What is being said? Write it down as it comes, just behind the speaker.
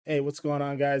Hey, what's going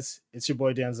on, guys? It's your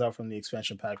boy Danzel from the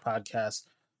Expansion Pack Podcast.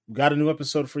 We got a new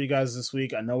episode for you guys this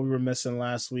week. I know we were missing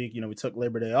last week. We took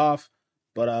Labor Day off,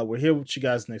 but we're here with you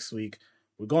guys next week.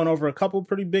 We're going over a couple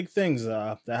pretty big things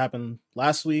that happened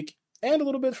last week and a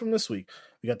little bit from this week.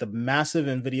 We got the massive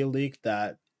NVIDIA leak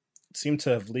that seemed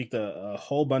to have leaked a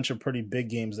whole bunch of pretty big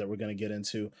games that we're going to get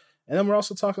into. And then we're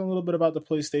also talking a little bit about the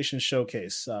PlayStation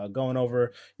Showcase, going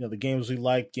over the games we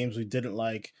liked, games we didn't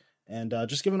like, and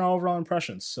just giving our overall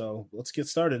impressions. So let's get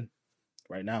started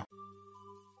right now.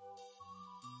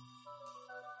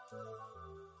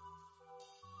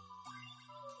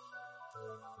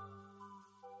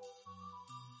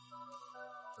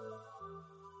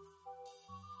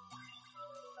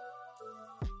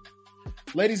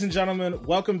 Ladies and gentlemen,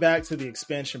 welcome back to the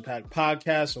Expansion Pack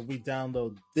Podcast, where we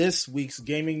download this week's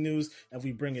gaming news and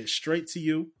we bring it straight to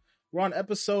you. We're on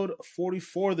episode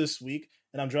 44 this week,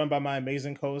 and I'm joined by my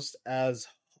amazing host, as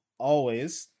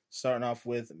always, starting off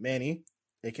with Manny,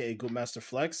 aka Goopmaster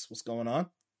Flex. What's going on?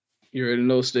 You already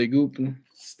know, stay gooping.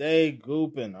 Stay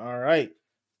gooping. All right.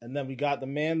 And then we got the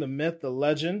man, the myth, the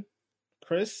legend,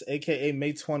 Chris, aka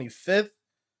May 25th.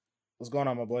 What's going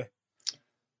on, my boy?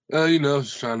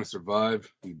 Just trying to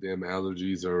survive. These damn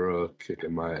allergies are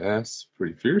kicking my ass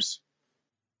pretty fierce.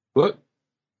 But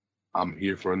I'm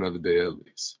here for another day at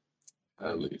least.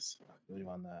 At least. I believe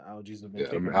on that. Allergies have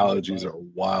been allergies are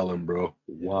wilding, bro.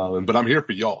 Wilding. But I'm here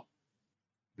for y'all.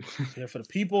 Here for the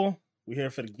people. We're here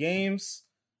for the games.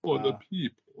 For the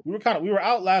people. We were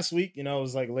out last week, it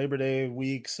was like Labor Day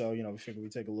week, so we figured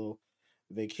we'd take a little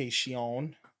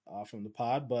vacation from the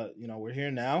pod, but we're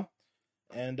here now.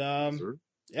 And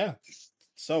yeah.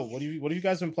 So what have you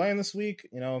guys been playing this week?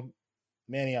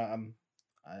 Manny, I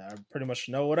pretty much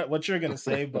know what you're gonna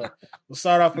say, but we'll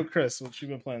start off with Chris. What you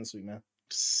been playing this week, man?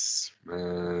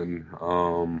 Man,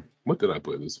 what did I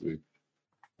play this week?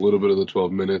 A little bit of the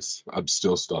 12 minutes. I'm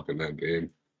still stuck in that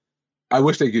game. I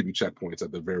wish they give you checkpoints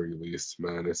at the very least,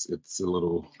 man. It's a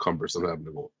little cumbersome having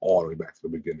to go all the way back to the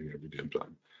beginning every damn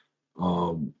time.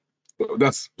 But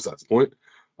that's besides the point.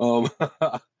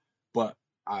 But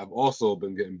I've also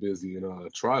been getting busy in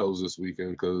Trials this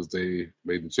weekend because they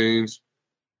made the change.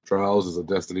 Trials is a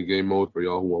Destiny game mode for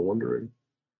y'all who are wondering.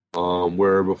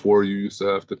 Where before you used to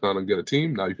have to kind of get a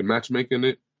team, now you can matchmake in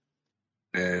it.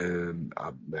 And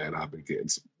I've been getting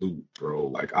some loot, bro.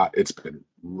 Like it's been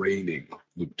raining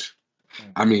loot.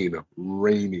 I mean,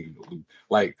 raining loot.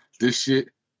 Like this shit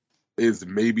is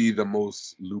maybe the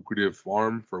most lucrative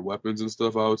farm for weapons and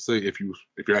stuff. I would say if you're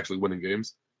actually winning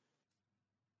games.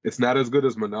 It's not as good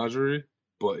as Menagerie,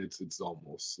 but it's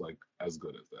almost like as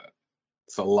good as that.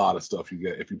 It's a lot of stuff you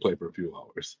get if you play for a few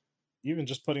hours. Even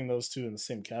just putting those two in the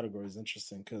same category is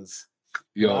interesting because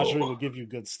Menagerie will give you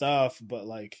good stuff, but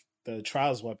like the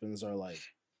Trials weapons are like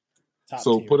top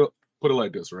tier. Put it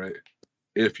like this, right?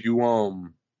 If you've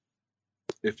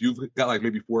got like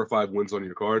maybe 4 or 5 wins on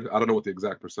your card, I don't know what the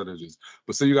exact percentage is,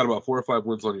 but say you got about 4 or 5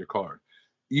 wins on your card.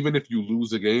 Even if you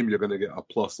lose a game, you're gonna get a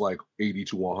plus like 80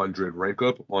 to 100 rank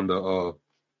up on the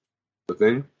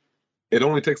thing. It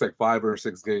only takes like 5 or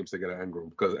 6 games to get an engram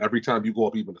because every time you go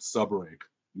up even a sub rank,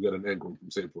 you get an engram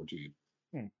from Same 14.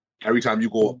 Every time you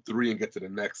go up 3 and get to the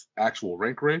next actual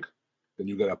rank, then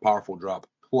you get a powerful drop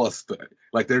plus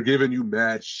like they're giving you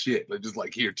mad shit. They're just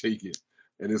like, here, take it,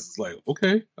 and it's like,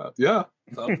 okay, yeah,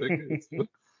 I'll take it. Okay.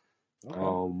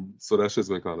 So that shit's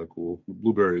been kind of cool.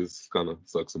 Blueberries kind of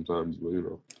suck sometimes, but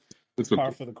it's been par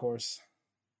cool. For the course.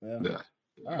 Yeah.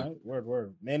 All right.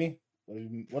 Word. Manny,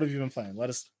 what have you been playing?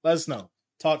 Let us know.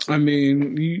 Talk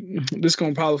to this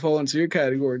gonna probably fall into your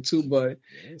category too, but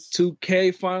yes.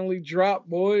 2K finally dropped,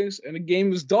 boys, and the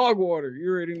game is dog water. You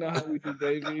already know how we do,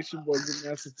 baby. It's your boy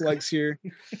Goopmaster Flex here.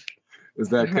 Is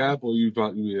that Cap or you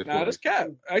thought you had? Nah, that's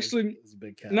Cap. Actually, it's a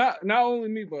big Cap. Not only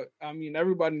me, but I mean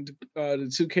everybody in the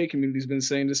 2K community has been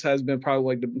saying this has been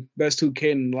probably like the best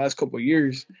 2K in the last couple of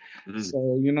years. Mm-hmm.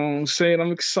 So I'm saying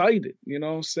I'm excited.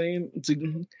 I'm saying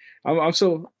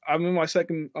I'm in my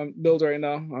second build right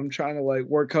now. I'm trying to like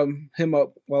work him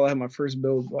up while I have my first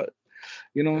build, but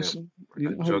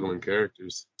juggling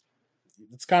characters.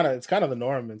 It's kind of the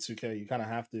norm in 2K. You kind of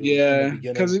have to. Yeah,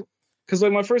 because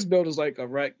like my first build is like a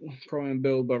Reg Pro-Am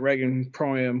build, but Reg and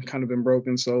Pro-Am kind of been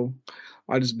broken, so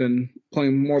I just been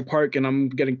playing more Park, and I'm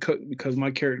getting cooked because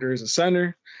my character is a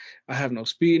center. I have no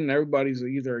speed, and everybody's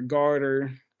either a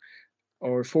guard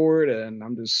or forward, and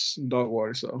I'm just dog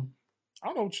water. So I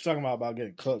don't know what you're talking about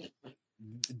getting cooked.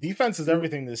 Defense is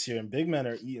everything this year, and big men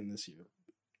are eating this year.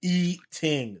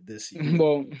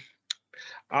 Well,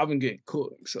 I've been getting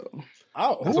cooked, so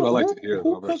that's what I like to hear.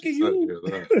 Who cooking you?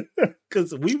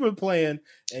 Because we've been playing,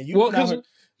 and you.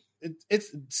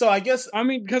 it's so I guess I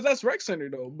mean, because that's Rec Center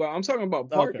though. But I'm talking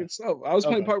about Park itself. I was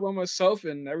playing Park by myself,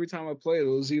 and every time I played, it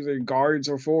was either guards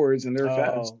or forwards, and they're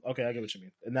fast. Okay, I get what you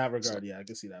mean. In that regard, yeah, I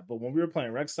can see that. But when we were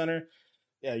playing Rec Center,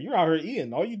 yeah, you're out here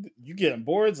eating. All you getting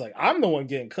boards. Like I'm the one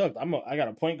getting cooked. I got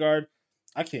a point guard.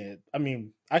 I can't. I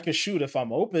mean, I can shoot if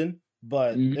I'm open,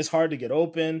 but it's hard to get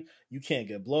open. You can't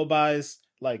get blow bys.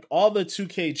 Like all the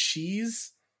 2K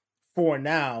cheese for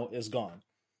now is gone.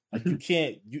 Like you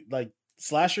can't. You like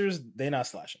slashers. They not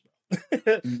slashing.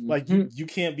 Like you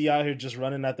can't be out here just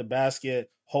running at the basket,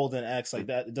 holding X like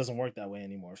that. It doesn't work that way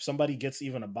anymore. If somebody gets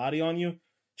even a body on you,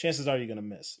 chances are you're gonna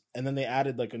miss. And then they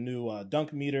added like a new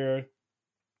dunk meter.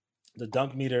 The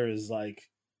dunk meter is like,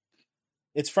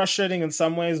 it's frustrating in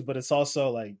some ways, but it's also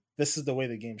like this is the way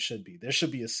the game should be. There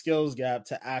should be a skills gap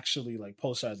to actually like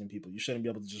posterizing people. You shouldn't be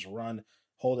able to just run,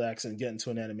 hold X, and get into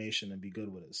an animation and be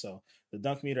good with it. So the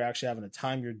dunk meter actually having to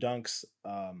time your dunks,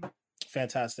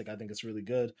 fantastic. I think it's really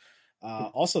good.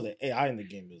 Also, the AI in the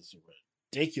game is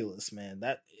ridiculous, man.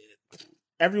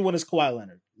 Everyone is Kawhi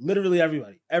Leonard. Literally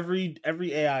everybody. Every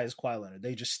AI is Kawhi Leonard.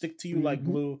 They just stick to you like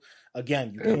glue.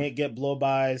 Again, you can't get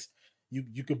blow-bys.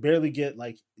 You could barely get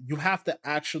like, you have to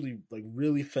actually like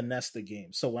really finesse the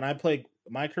game. So when I play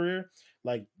my career,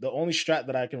 like the only strat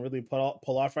that I can really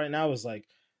pull off right now is like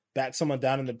back someone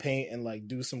down in the paint and like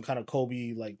do some kind of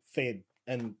Kobe like fade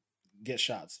and get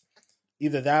shots.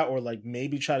 Either that or like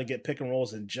maybe try to get pick and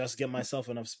rolls and just get myself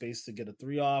enough space to get a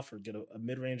 3 off or get a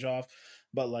mid-range off.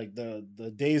 But like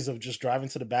the days of just driving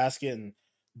to the basket and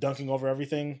dunking over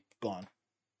everything, gone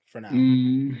for now.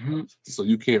 So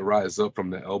you can't rise up from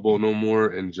the elbow no more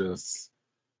and just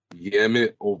yam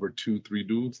it over 2-3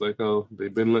 dudes like how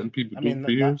they've been letting people do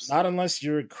for years? Not unless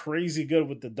you're crazy good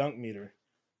with the dunk meter.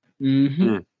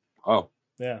 Oh.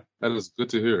 Yeah. That is good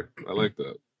to hear. I like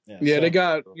that. Yeah, so, they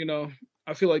got,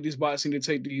 I feel like these bots need to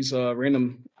take these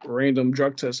random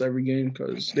drug tests every game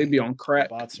because they be on crack.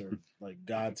 Bots are like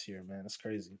gods here, man. It's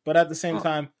crazy. But at the same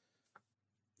time,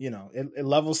 it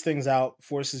levels things out,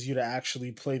 forces you to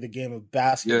actually play the game of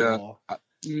basketball.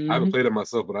 Yeah, I haven't played it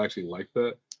myself, but I actually like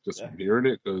that. Just from hearing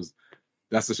it, because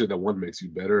that's the shit that one makes you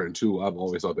better, and two, I've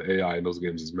always thought the AI in those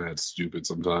games is mad stupid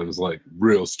sometimes, like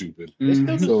real stupid. They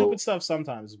still do stupid stuff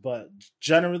sometimes, but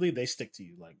generally they stick to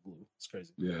you like glue. It's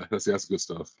crazy. Yeah, that's good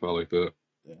stuff. I like that.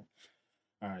 Yeah.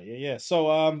 All right, yeah.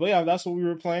 So, but yeah, that's what we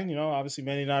were playing. Obviously,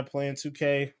 Manny and I playing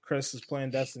 2K. Chris is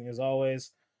playing Destiny as always.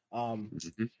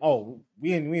 Oh, we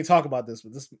didn't talk about this,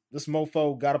 but this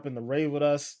mofo got up in the raid with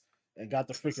us and got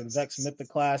the freaking Vex Mythic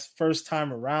class first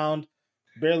time around.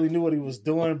 Barely knew what he was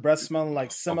doing. Breath smelling like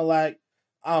Similac.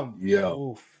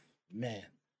 Oof, man.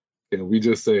 Can we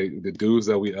just say the dudes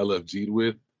that we LFG'd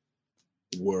with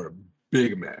were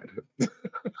big mad.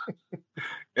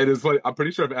 And it's funny, I'm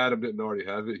pretty sure if Adam didn't already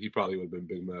have it, he probably would have been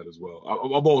big mad as well.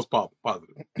 I'm almost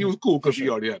positive. He was cool because he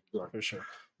already had it. For sure.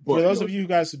 But, for those of you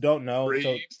guys who don't know,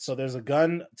 so there's a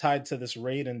gun tied to this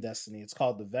raid in Destiny. It's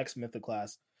called the Vex Mythic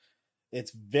class.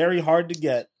 It's very hard to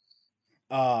get.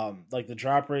 Like the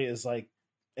drop rate is like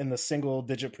in the single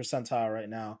digit percentile right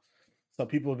now. So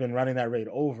people have been running that raid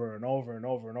over and over and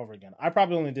over and over again. I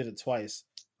probably only did it twice.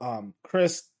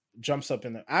 Chris jumps up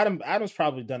in there. Adam's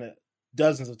probably done it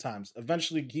dozens of times.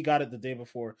 Eventually he got it the day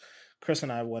before Chris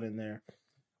and I went in there.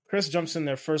 Chris jumps in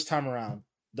there first time around.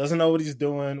 Doesn't know what he's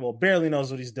doing. Well, barely knows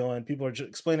what he's doing. People are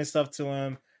explaining stuff to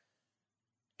him.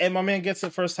 And my man gets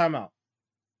it first time out.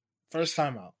 First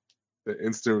time out. The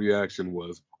instant reaction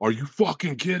was, "Are you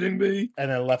fucking kidding me?" And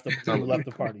then left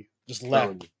the party. Just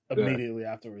left immediately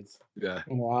afterwards. Yeah.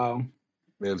 Wow.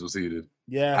 Mans was heated.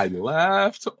 Yeah. I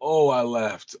laughed. I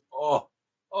laughed. Oh,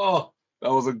 that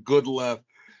was a good laugh.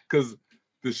 Because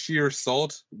the sheer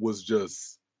salt was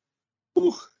just, it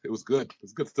was good. It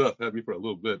was good stuff. Had me for a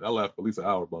little bit. I laughed for at least an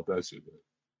hour about that shit, man.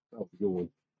 That was a good one.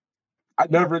 I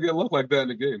never get luck like that in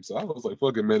the game. So I was like,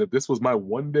 fucking man, if this was my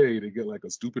one day to get like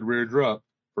a stupid rare drop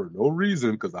for no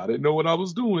reason, because I didn't know what I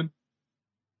was doing.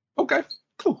 Okay,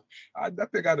 cool. I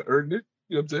think I'd earned it.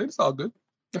 You know what I'm saying? It's all good.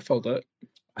 I felt that.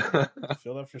 I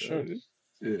feel that for sure.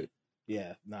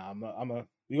 Yeah. Nah, we're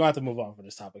gonna have to move on from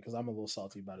this topic because I'm a little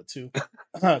salty about it too.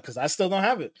 Because I still don't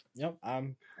have it. Yep,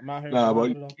 I'm out here. Nah,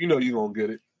 but you know you're gonna get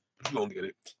it. You're gonna get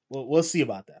it. We'll see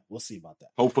about that.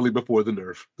 Hopefully before the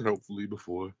nerf.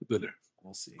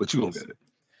 We'll see. But you're gonna get it.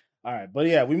 All right, but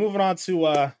yeah, we're moving on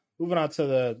to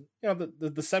the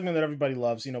the segment that everybody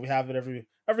loves. We have it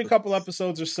every couple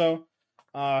episodes or so.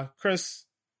 Chris,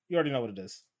 you already know what it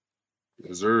is.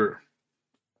 Yes, sir.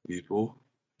 People,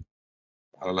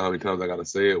 I don't know how many times I gotta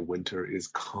say it. Winter is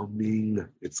coming.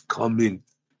 It's coming.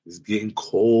 It's getting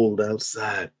cold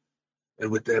outside.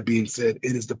 And with that being said,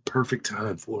 it is the perfect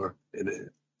time for an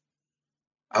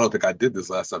I don't think I did this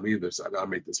last time either, so I gotta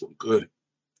make this one good.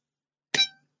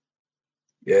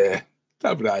 Yeah,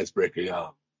 time for the icebreaker,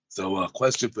 y'all. So,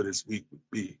 question for this week would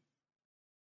be: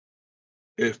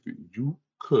 if you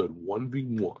could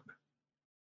 1v1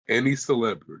 any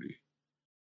celebrity,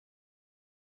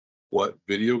 what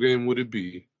video game would it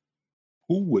be?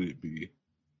 Who would it be?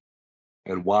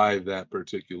 And why that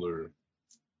particular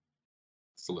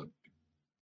celebrity?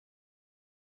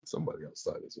 Somebody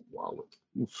outside is wild.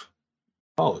 Oof.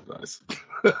 Apologize.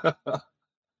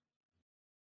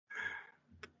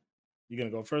 You gonna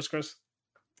go first, Chris?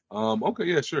 Okay,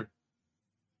 yeah, sure.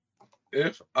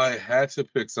 If I had to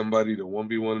pick somebody to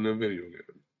 1v1 in a video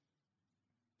game,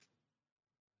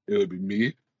 it would be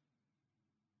me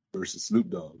versus Snoop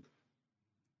Dogg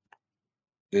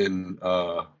in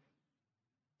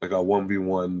like a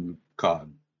 1v1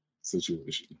 COD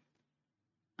situation.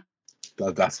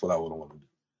 That's what I would want to do.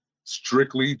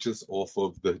 Strictly just off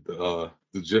of the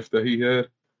GIF that he had,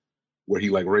 where he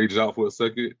like raged out for a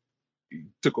second. He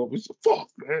took off his fuck,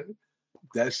 man.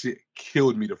 That shit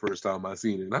killed me the first time I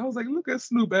seen it. And I was like, look at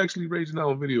Snoop actually raging out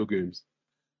on video games.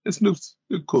 And Snoop's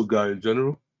a cool guy in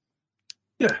general.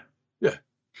 Yeah.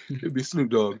 It'd be Snoop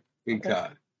Dogg in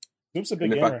COD. Snoop's a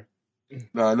big gamer.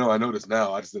 I know this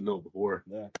now. I just didn't know it before.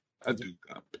 Yeah. I do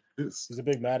got this. He's a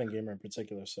big Madden gamer in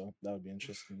particular, so that would be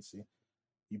interesting to see.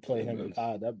 You play him in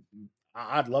COD.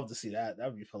 I'd love to see that. That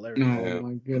would be hilarious. Oh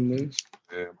my goodness.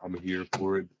 Yeah, I'm here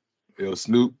for it. Yo,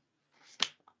 Snoop,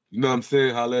 you know what I'm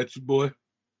saying? Holla at you, boy.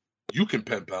 You can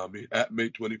pen pal me at May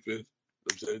 25th.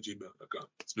 I'm saying gmail.com.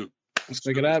 Snoop. Let's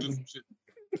make it happen.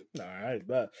 All right,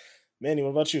 but Manny,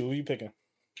 what about you? Who are you picking?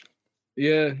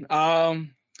 Yeah, I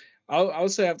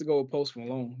would say I have to go with Post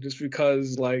Malone, just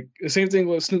because like the same thing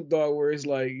with Snoop Dogg, where it's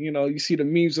like, you know, you see the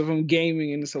memes of him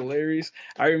gaming and it's hilarious.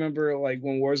 I remember like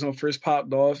when Warzone first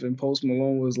popped off and Post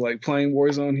Malone was like playing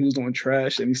Warzone, he was doing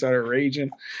trash and he started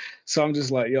raging. So I'm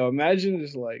just like, yo, imagine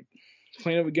just like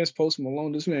playing up against Post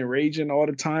Malone, this man raging all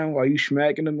the time while you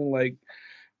smacking him in like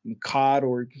COD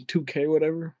or 2K,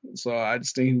 whatever. So I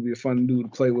just think he would be a fun dude to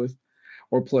play with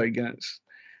or play against.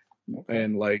 Okay.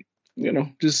 And like, you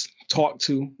know, just talk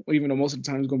to, even though most of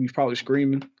the time he's gonna be probably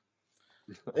screaming.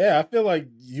 Yeah, I feel like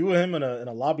you and him in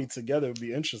a lobby together would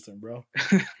be interesting, bro.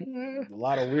 A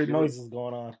lot of weird noises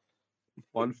going on.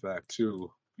 Fun fact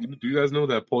too. Do you guys know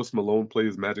that Post Malone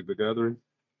plays Magic the Gathering?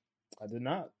 I did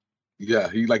not. Yeah,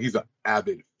 he's an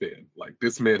avid fan. Like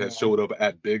this man has showed up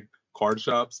at big card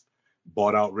shops,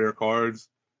 bought out rare cards,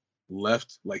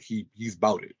 left like he's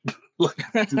about it. Like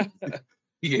dude,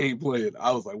 he ain't playing.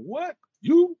 I was like, what?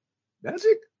 You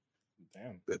Magic?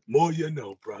 Damn. The more you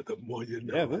know, bro. The more you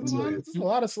know. Yeah, there's a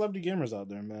lot of celebrity gamers out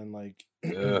there, man. Like,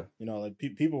 yeah. You know, like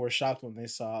people were shocked when they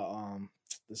saw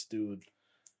this dude.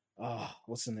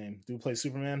 What's the name? Dude played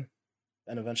Superman,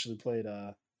 and eventually played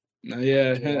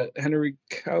Henry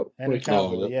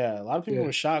Cavill. Yeah, a lot of people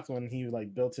were shocked when he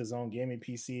like built his own gaming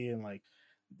PC and like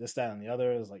this, that, and the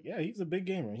other. It was like, yeah, he's a big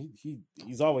gamer.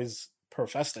 He's always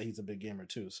professed that he's a big gamer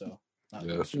too. So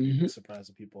not should be a big surprise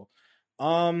to people.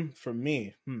 For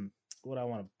me, who would I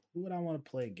want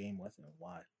to play a game with and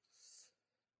why?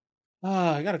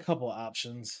 I got a couple of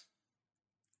options.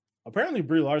 Apparently,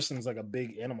 Brie Larson's like a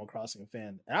big Animal Crossing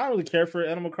fan, and I don't really care for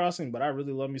Animal Crossing, but I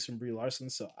really love me some Brie Larson,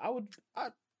 so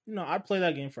I'd play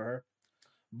that game for her.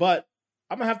 But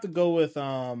I'm gonna have to go with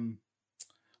the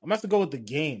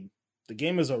game. The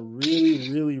game is a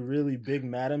really, really, really big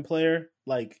Madden player.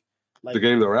 Like the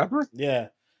game, the rapper. Yeah.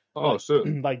 Oh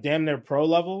shit. Like damn near pro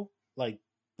level. Like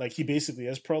he basically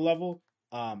is pro level.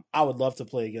 I would love to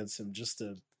play against him just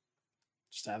to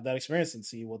have that experience and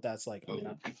see what that's like.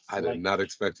 I did not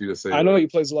expect you to say. I know he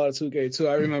plays a lot of 2K too.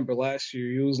 I remember last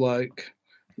year he was like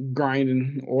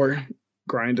grinding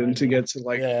to get to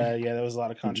like. Yeah, there was a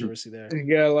lot of controversy there.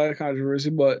 Yeah, a lot of controversy,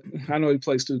 but I know he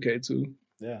plays 2K too.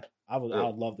 Yeah, I would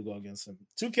love to go against him.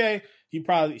 2K,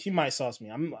 he might sauce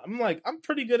me. I'm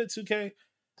pretty good at 2K.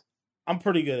 I'm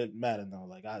pretty good at Madden though.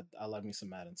 Like I like me some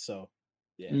Madden. So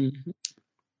yeah.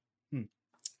 Mm-hmm.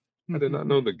 I did not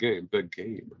know the game. The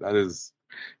game that is.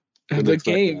 The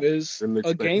game is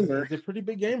a gamer. They're pretty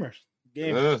big gamers.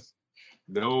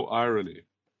 No irony.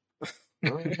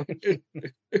 All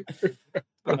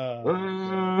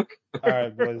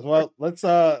right, boys. Well, let's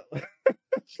get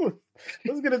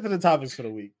into the topics for the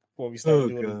week before we start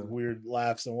doing these weird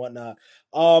laughs and whatnot.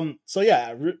 So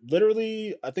yeah,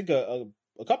 literally, I think a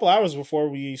couple hours before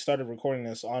we started recording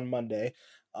this on Monday,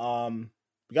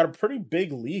 we got a pretty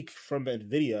big leak from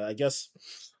NVIDIA. I guess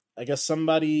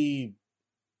somebody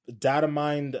data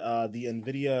mined the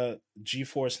NVIDIA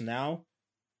GeForce Now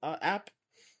app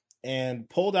and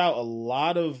pulled out a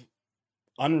lot of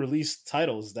unreleased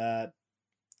titles that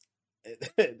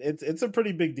it's a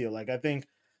pretty big deal. Like I think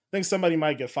somebody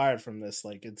might get fired from this.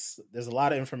 Like there's a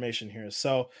lot of information here.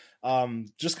 So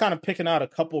just kind of picking out a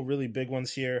couple really big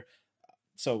ones here.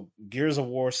 So Gears of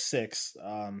War 6.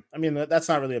 I mean that's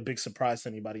not really a big surprise to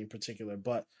anybody in particular,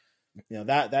 but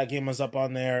that game was up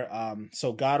on there.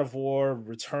 So God of War,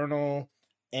 Returnal,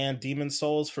 and Demon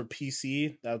Souls for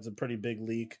PC. That was a pretty big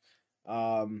leak.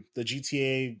 The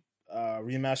GTA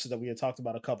remasters that we had talked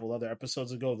about a couple other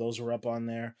episodes ago, those were up on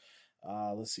there.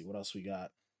 Let's see what else we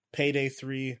got. Payday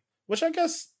 3, which I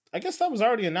guess that was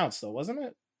already announced though, wasn't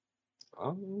it?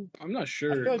 I'm not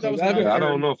sure. I feel like that was I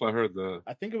don't know if I heard that.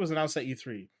 I think it was announced at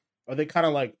E3, or they kind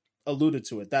of like alluded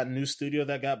to it. That new studio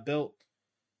that got built.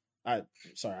 I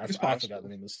forgot the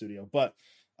name of the studio, but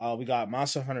we got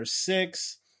Monster Hunter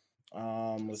 6.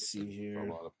 Let's see here.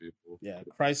 A lot of people. Yeah,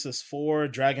 Crisis 4,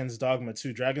 Dragon's Dogma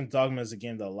 2. Dragon's Dogma is a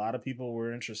game that a lot of people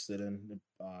were interested in,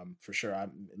 for sure.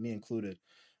 Me included.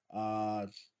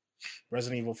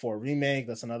 Resident Evil 4 remake.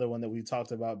 That's another one that we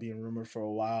talked about being rumored for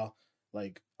a while.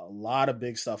 Like a lot of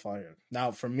big stuff on here.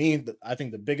 Now, for me, I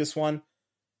think the biggest one,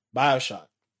 BioShock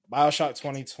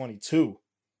 2022.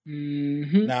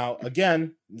 Mm-hmm. Now,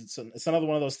 again, it's another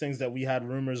one of those things that we had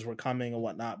rumors were coming and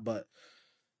whatnot, but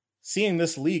seeing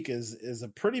this leak is a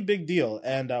pretty big deal.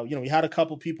 And we had a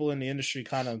couple people in the industry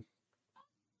kind of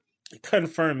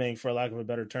confirming, for lack of a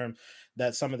better term,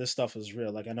 that some of this stuff is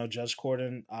real. Like I know Judge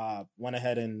Corden went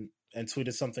ahead and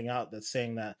tweeted something out that's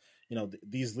saying that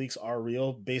these leaks are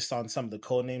real based on some of the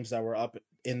code names that were up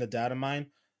in the data mine.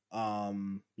 I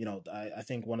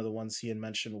think one of the ones he had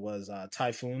mentioned was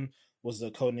Typhoon was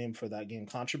the code name for that game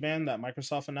Contraband that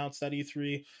Microsoft announced at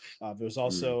E3. There was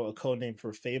also a code name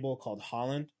for Fable called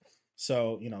Holland.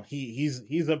 So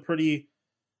he's a pretty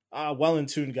well in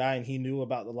tune guy, and he knew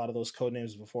about a lot of those code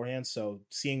names beforehand. So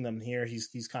seeing them here,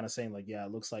 he's kind of saying like, yeah,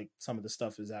 it looks like some of the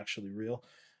stuff is actually real.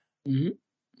 Mm-hmm.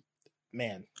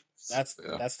 Man, that's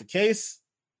the case.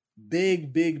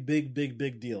 Big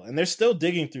deal, and they're still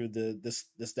digging through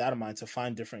this data mine to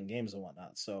find different games and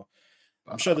whatnot. So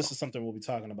I'm sure this is something we'll be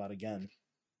talking about again,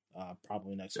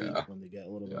 probably next week when they get a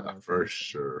little bit more information. For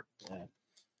sure. Yeah,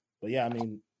 but yeah, I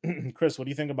mean, Chris, what do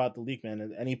you think about the leak,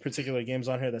 man? Any particular games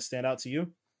on here that stand out to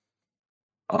you?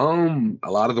 A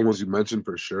lot of the ones you mentioned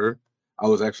for sure. I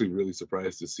was actually really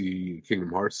surprised to see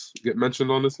Kingdom Hearts get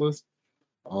mentioned on this list.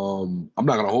 I'm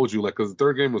not gonna hold you, like, because the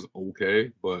third game was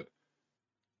okay, but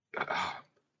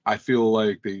I feel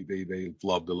like they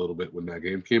flubbed a little bit when that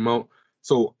game came out.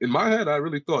 So in my head, I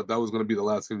really thought that was going to be the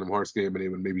last Kingdom Hearts game, and they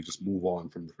would maybe just move on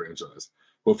from the franchise.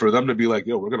 But for them to be like,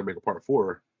 "Yo, we're going to make a part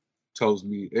 4," tells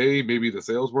me A, maybe the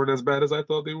sales weren't as bad as I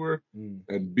thought they were,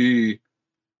 and B,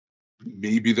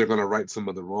 maybe they're going to right some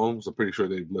of the wrongs. I'm pretty sure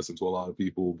they've listened to a lot of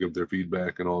people, give their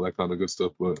feedback and all that kind of good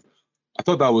stuff. But I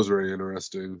thought that was very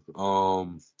interesting.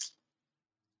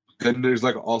 Then there's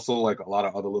also a lot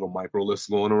of other little micro lists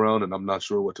going around, and I'm not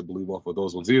sure what to believe off of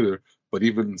those ones either. But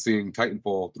even seeing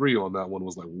Titanfall 3 on that one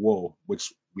was like, whoa,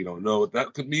 which we don't know what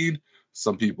that could mean.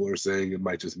 Some people are saying it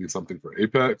might just mean something for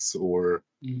Apex, or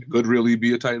it could really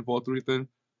be a Titanfall 3 thing.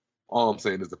 All I'm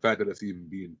saying is the fact that it's even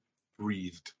being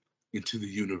breathed into the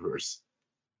universe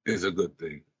is a good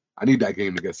thing. I need that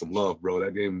game to get some love, bro.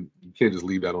 That game, you can't just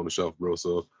leave that on the shelf, bro.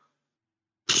 So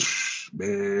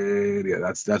man, yeah,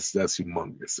 that's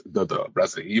humongous. The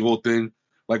Resident Evil thing,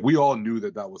 like, we all knew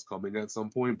that was coming at some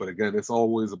point, but again, it's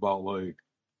always about like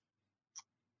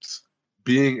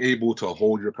being able to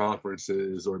hold your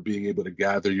conferences or being able to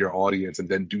gather your audience and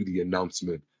then do the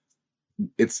announcement.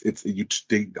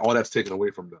 All that's taken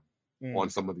away from them on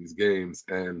some of these games,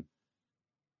 and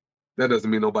that doesn't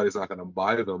mean nobody's not going to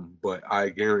buy them, but I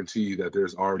guarantee that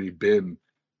there's already been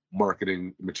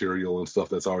marketing material and stuff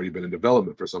that's already been in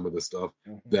development for some of this stuff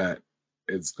that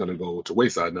it's going to go to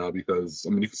wayside now, because I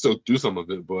mean, you can still do some of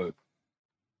it, but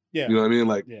you know what I mean?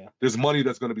 Like, there's money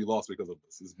that's going to be lost because of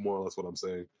this, is more or less what I'm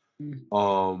saying.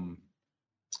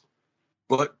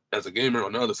 But as a gamer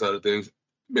on the other side of things, it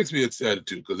makes me excited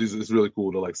too, because it's really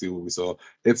cool to like see what we saw.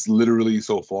 It's literally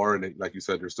so far, and like you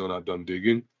said, they're still not done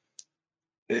digging.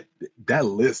 That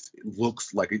list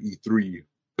looks like an E3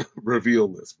 reveal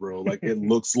list, bro. Like, it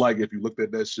looks like if you looked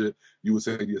at that shit, you would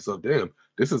say to yourself, damn,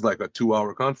 this is like a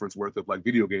 2-hour conference worth of like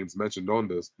video games mentioned on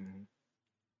this.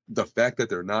 The fact that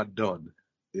they're not done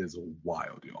is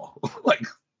wild, y'all. Like,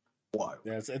 wild.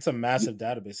 Yeah, it's a massive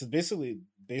database. It's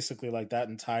basically like that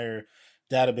entire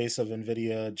database of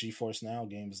NVIDIA GeForce Now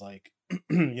games, like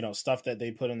stuff that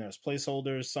they put in there as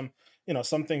placeholders, some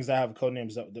things that have code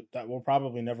names that we'll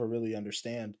probably never really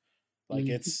understand. Like,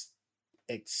 it's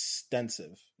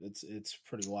extensive. It's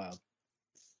pretty wild.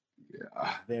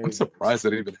 Yeah, I'm surprised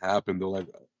that it even happened though. Like,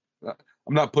 I'm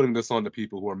I'm not putting this on the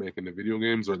people who are making the video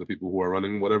games or the people who are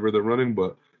running whatever they're running,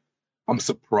 but I'm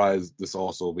surprised this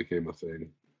also became a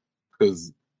thing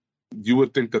because you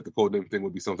would think that the codename thing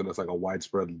would be something that's like a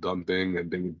widespread done thing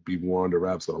and they would be more under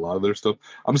wraps with a lot of their stuff.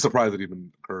 I'm surprised it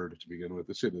even occurred to begin with.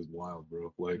 This shit is wild,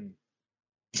 bro. Like,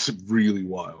 it's really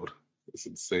wild. It's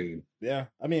insane. Yeah.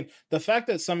 I mean, the fact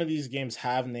that some of these games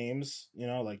have names,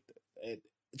 like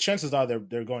chances are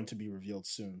they're going to be revealed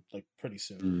soon, like pretty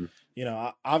soon.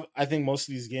 I think most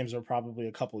of these games are probably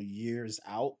a couple years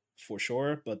out for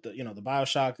sure, but the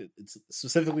BioShock, it's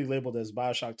specifically labeled as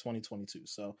BioShock 2022,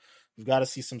 so we've got to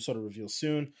see some sort of reveal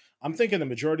soon. I'm thinking the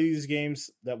majority of these games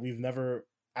that we've never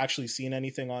actually seen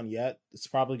anything on yet, it's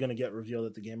probably going to get revealed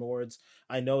at the Game Awards.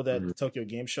 I know that the Tokyo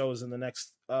Game Show is in the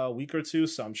next week or two,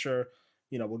 so I'm sure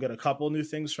we'll get a couple new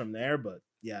things from there. But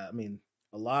yeah, I mean,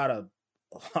 a lot of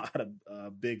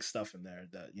big stuff in there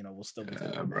that we'll still be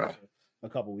talking about for a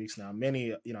couple weeks now.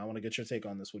 Manny, I want to get your take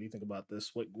on this. What do you think about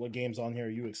this? What games on here are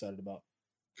you excited about?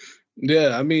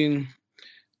 Yeah, I mean,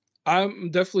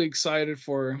 I'm definitely excited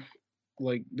for,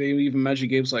 like, they even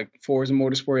mentioned games like Forza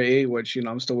Motorsport 8, which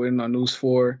I'm still waiting on news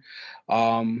for.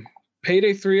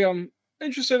 Payday 3, I'm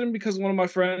interested in because one of my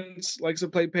friends likes to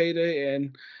play Payday,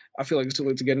 and I feel like it's too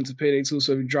late to get into Payday 2,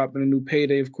 so if you're dropping a new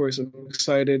Payday, of course, I'm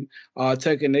excited.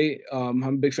 Tekken 8, I'm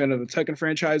a big fan of the Tekken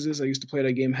franchises. I used to play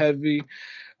that game heavy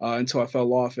until I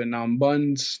fell off, and now I'm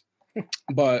buns.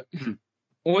 But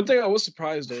one thing I was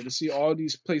surprised, though, to see all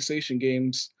these PlayStation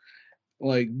games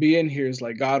like be in here is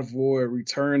like God of War,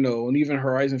 Returnal, and even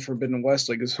Horizon Forbidden West.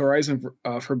 Like, is Horizon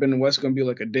Forbidden West going to be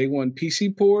like a day one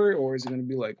PC port, or is it going to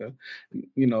be like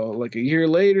like a year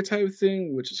later type of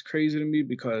thing? Which is crazy to me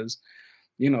because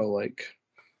like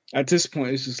at this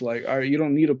point it's just like, all right, you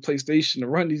don't need a PlayStation to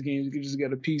run these games. You can just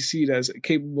get a PC that's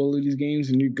capable of these games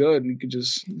and you're good, and you could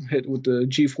just hit with the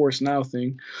GeForce Now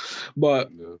thing. But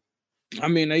I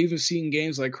mean, I even seen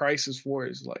games like Crisis 4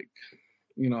 is like,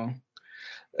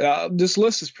 this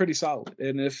list is pretty solid,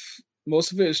 and if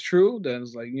most of it is true, then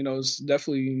it's like it's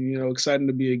definitely exciting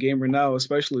to be a gamer now,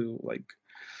 especially like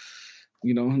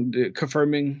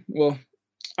confirming. Well,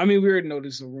 I mean, we already know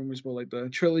there's some rumors, but like the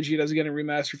trilogy that's getting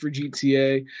remastered for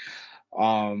GTA,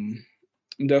 I'm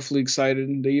definitely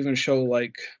excited. They even show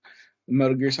like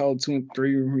Metal Gear Solid 2 and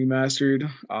 3 remastered.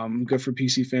 Good for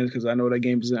PC fans because I know that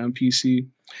game is on PC.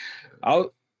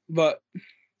 But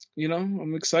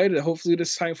I'm excited. Hopefully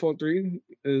this Timefall 3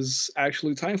 is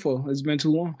actually Timefall. It's been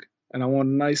too long. And I want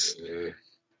a nice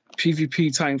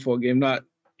PvP Timefall game, not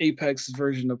Apex's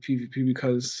version of PvP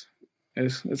because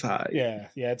it's high. Yeah,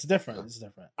 it's different. It's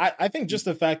different. I think just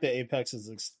the fact that Apex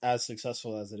is as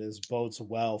successful as it is bodes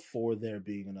well for there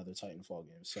being another Titanfall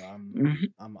game. So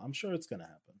I'm sure it's gonna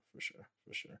happen for sure.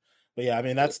 But yeah, I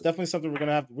mean that's definitely something we're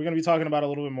gonna be talking about a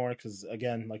little bit more because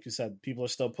again, like you said, people are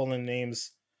still pulling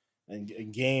names and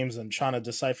games and trying to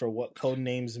decipher what code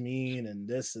names mean and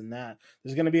this and that.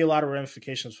 There's going to be a lot of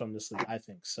ramifications from this league, I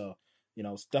think. So,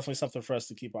 it's definitely something for us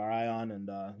to keep our eye on, and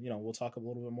we'll talk a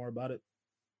little bit more about it.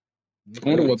 I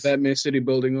wonder what Batman City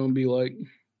building gonna be like.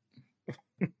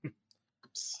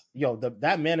 Yo,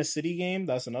 that Man of City game,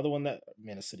 that's another one that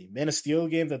Man of Steel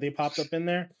game that they popped up in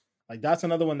there. Like that's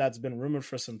another one that's been rumored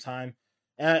for some time.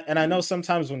 And I know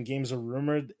sometimes when games are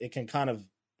rumored, it can kind of,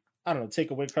 I don't know,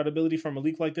 take away credibility from a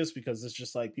leak like this because it's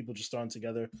just like people just throwing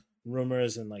together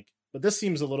rumors and like, but this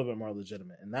seems a little bit more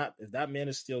legitimate. And that if that Man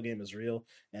of Steel game is real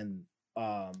and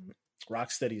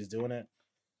Rocksteady is doing it,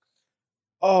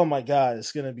 oh my god,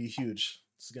 it's gonna be huge.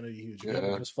 It's gonna be huge.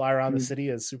 Yeah. Just fly around the city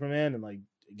as Superman and like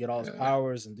get all his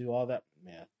powers and do all that.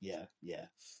 Man, yeah.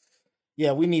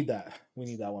 We need that. We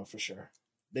need that one for sure.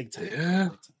 Big time. Yeah.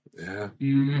 Big time. Yeah.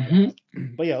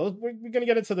 But yeah, we're gonna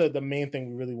get into the main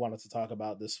thing we really wanted to talk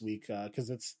about this week because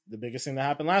it's the biggest thing that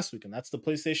happened last week, and that's the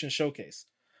PlayStation Showcase.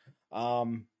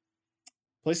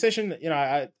 PlayStation,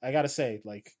 I gotta say,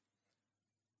 like,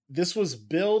 this was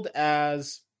billed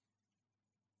as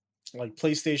like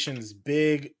PlayStation's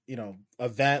big,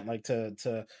 event, like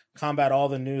to combat all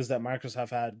the news that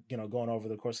Microsoft had, going over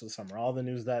the course of the summer, all the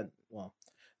news that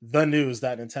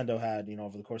Nintendo had,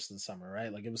 over the course of the summer,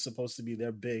 right? Like it was supposed to be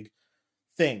their big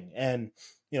thing. And,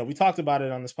 we talked about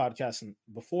it on this podcast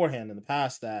beforehand in the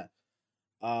past that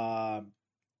it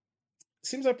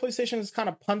seems like PlayStation is kind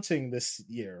of punting this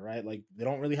year, right? Like they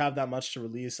don't really have that much to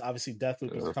release. Obviously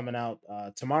Deathloop is coming out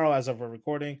tomorrow as of a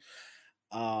recording.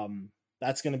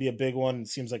 That's going to be a big one. It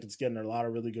seems like it's getting a lot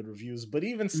of really good reviews, but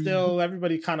even still,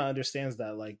 everybody kind of understands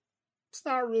that like it's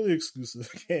not a really exclusive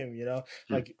game,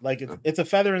 like it's a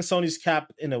feather in Sony's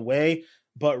cap in a way,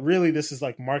 but really this is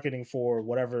like marketing for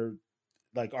whatever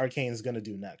like Arcane's going to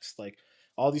do next. Like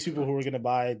all these people who are going to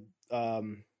buy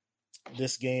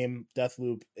this game,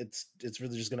 Deathloop, it's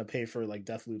really just going to pay for like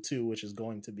Deathloop 2, which is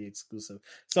going to be exclusive.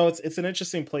 So it's an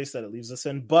interesting place that it leaves us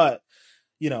in. But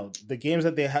the games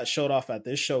that they showed off at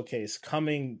this showcase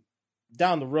coming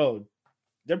down the road,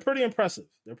 they're pretty impressive.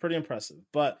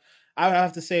 But I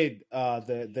have to say,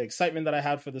 the excitement that I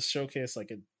had for this showcase,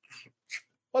 like, it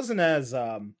wasn't as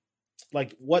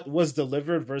like what was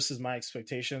delivered versus my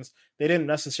expectations. They didn't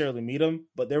necessarily meet them,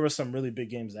 but there were some really big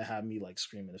games that had me like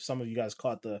screaming. If some of you guys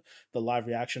caught the live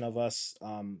reaction of us,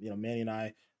 Manny and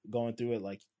I going through it,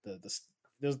 like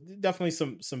there's definitely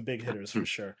some big hitters for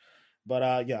sure. But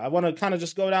I want to kind of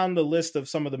just go down the list of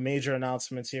some of the major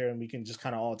announcements here, and we can just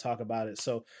kind of all talk about it.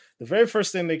 So the very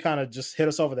first thing they kind of just hit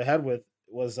us over the head with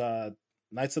was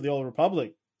Knights of the Old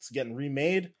Republic. It's getting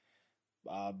remade,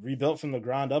 rebuilt from the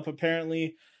ground up,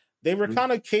 apparently. They were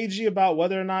kind of cagey about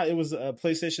whether or not it was a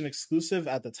PlayStation exclusive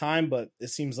at the time, but it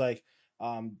seems like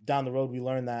down the road we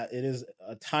learned that it is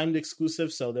a timed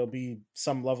exclusive, so there'll be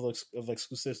some level of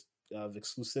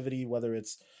exclusivity, whether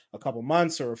it's a couple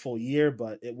months or a full year,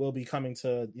 but it will be coming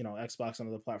to Xbox and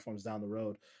other platforms down the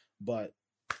road. But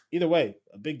either way,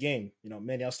 a big game.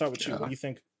 Manny, I'll start with you. What do you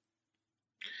think?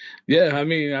 Yeah, I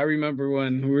mean, I remember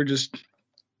when we were just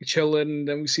chilling, and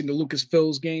then we see the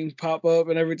Lucasfilms games pop up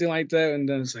and everything like that, and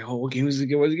then it's like, oh, what game is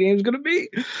it? What the game's gonna be?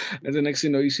 And the next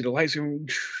thing you know, you see the lights, and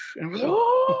we're like,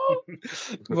 oh!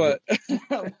 but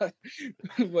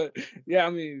yeah,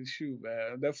 I mean, shoot,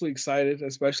 man, I'm definitely excited,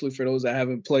 especially for those that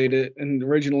haven't played it. And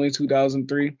originally in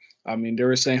 2003, I mean, they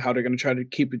were saying how they're gonna try to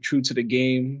keep it true to the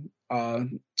game, to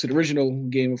the original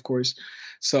game, of course.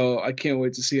 So I can't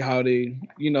wait to see how they,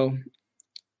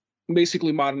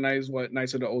 basically modernize what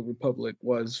Knights of the Old Republic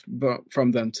was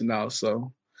from then to now.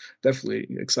 So definitely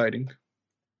exciting.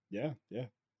 Yeah.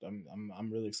 I'm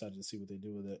really excited to see what they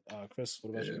do with it. Chris,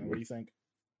 what about you? What do you think?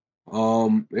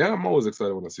 I'm always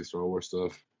excited when I see Star Wars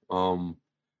stuff.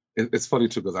 It's funny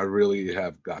too because I really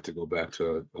have got to go back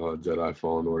to Jedi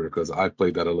Fallen Order because I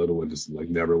played that a little and just like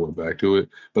never went back to it.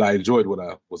 But I enjoyed what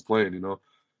I was playing.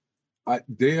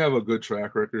 They have a good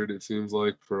track record. It seems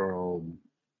like for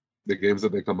the games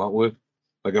that they come out with.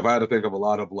 Like if I had to think of a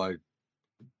lot of like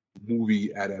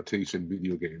movie adaptation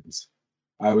video games,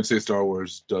 I would say Star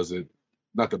Wars does it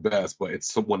not the best, but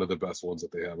it's one of the best ones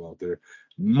that they have out there.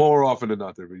 More often than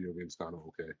not, their video games kind of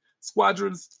okay.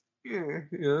 Squadrons, yeah,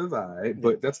 it's all right,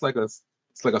 but that's like it's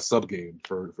like a sub game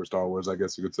for Star Wars, I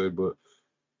guess you could say. But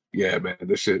yeah, man,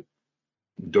 this shit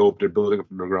dope. They're building it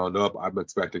from the ground up. I'm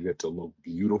expecting it to look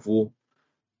beautiful.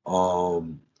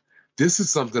 This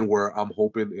is something where I'm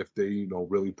hoping if they,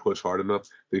 really push hard enough,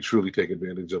 they truly take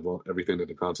advantage of everything that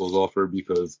the consoles offer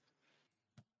because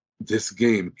this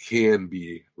game can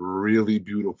be really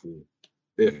beautiful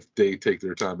if they take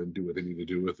their time and do what they need to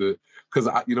do with it. Because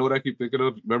you know what I keep thinking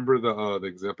of? Remember the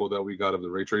example that we got of the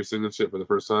ray tracing and shit for the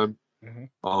first time?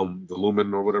 Mm-hmm. The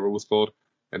Lumen or whatever it was called,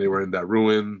 and they were in that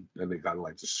ruin and they kind of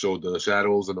like just showed the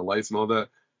shadows and the lights and all that.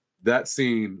 That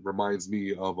scene reminds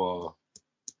me of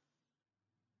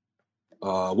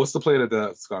what's the planet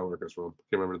that Skywalker's from?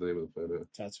 Can't remember the name of the planet.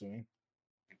 Tatooine.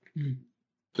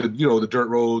 The dirt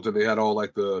roads, and they had all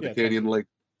like the canyon, like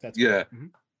yeah. Mm-hmm.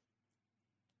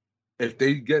 If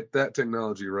they get that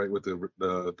technology right with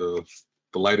the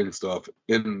lighting stuff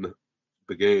in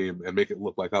the game and make it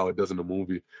look like how it does in the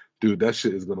movie, dude, that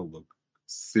shit is gonna look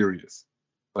serious.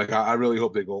 Like I really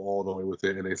hope they go all the way with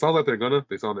it, and it sounds like they're gonna.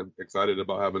 They sound excited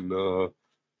about having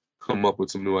come up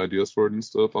with some new ideas for it and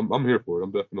stuff. I'm here for it.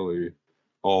 I'm definitely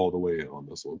all the way on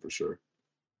this one for sure.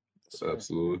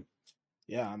 Absolutely.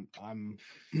 Yeah, I'm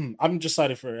just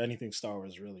excited for anything Star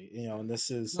Wars, really. And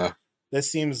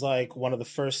this seems like one of the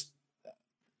first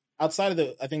outside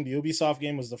of I think the Ubisoft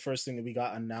game was the first thing that we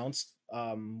got announced,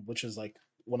 which is like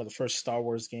one of the first Star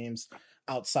Wars games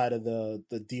outside of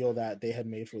the deal that they had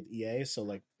made with EA. So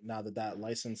like now that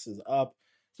license is up,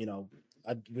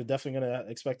 we're definitely gonna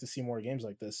expect to see more games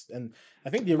like this. And I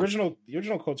think the original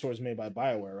KOTOR was made by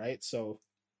BioWare, right? So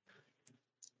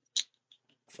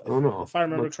I don't know. If I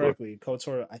remember correctly,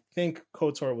 KOTOR, I think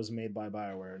KOTOR was made by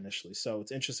BioWare initially. So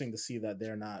it's interesting to see that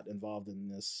they're not involved in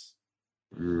this,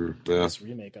 this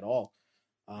remake at all.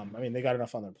 I mean, they got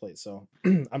enough on their plate, so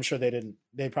I'm sure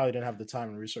they probably didn't have the time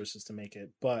and resources to make it.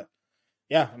 But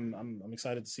yeah, I'm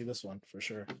excited to see this one for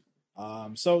sure.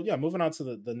 So yeah, moving on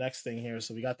to the next thing here.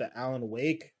 So we got the Alan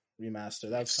Wake remaster.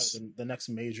 That's kind of the next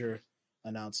major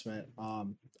announcement.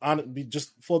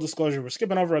 Just full disclosure, we're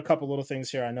skipping over a couple little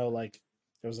things here. I know like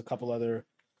there was a couple other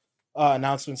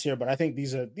announcements here, but I think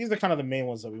these are kind of the main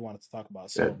ones that we wanted to talk about.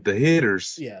 So the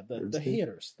hitters. Yeah, the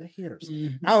hitters.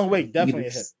 Mm-hmm. Alan Wake, definitely a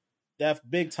hit.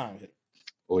 Big time hit.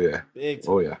 Oh yeah. Big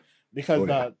time. Oh yeah.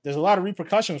 Because there's a lot of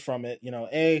repercussions from it.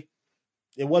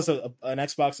 it was an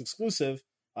Xbox exclusive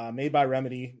made by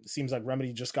Remedy. It seems like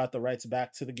Remedy just got the rights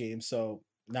back to the game, so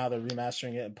now they're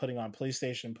remastering it and putting it on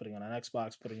PlayStation, putting it on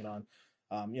Xbox, putting it on,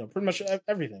 pretty much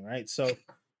everything, right? So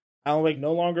Alan Wake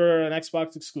no longer an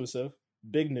Xbox exclusive.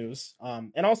 Big news.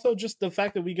 And also just the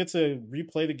fact that we get to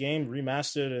replay the game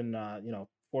remastered in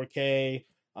 4K.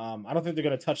 I don't think they're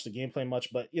going to touch the gameplay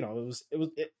much, but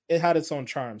it had its own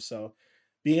charm. So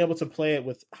being able to play it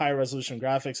with high resolution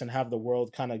graphics and have the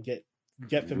world kind of get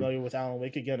familiar with Alan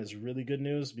Wake again is really good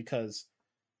news, because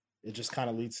it just kind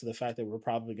of leads to the fact that we're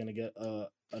probably going to get a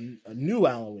new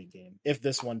Alan Wake game if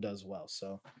this one does well.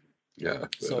 So yeah.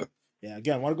 Yeah,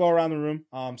 again, I want to go around the room.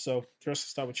 So, Chris,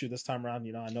 start with you this time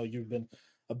around. I know you've been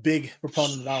a big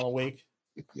proponent of Alan Wake.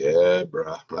 Yeah,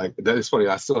 bro. Like, that is funny.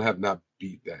 I still have not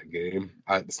beat that game.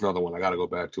 It's another one. I got to go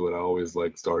back to it. I always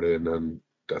start it and then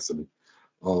Destiny.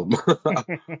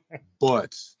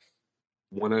 But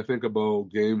when I think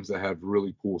about games that have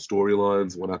really cool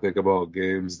storylines, when I think about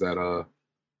games that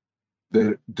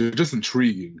they're just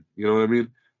intriguing, you know what I mean?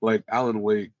 Like Alan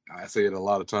Wake, I say it a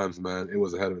lot of times, man. It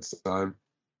was ahead of its time.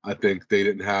 I think they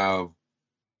didn't have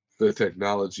the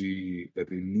technology that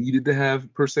they needed to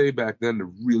have per se back then to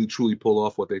really truly pull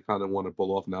off what they kind of want to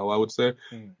pull off now, I would say.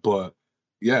 But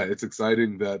yeah, it's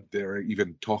exciting that they're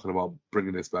even talking about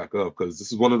bringing this back up, because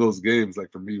this is one of those games,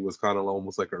 like for me, was kind of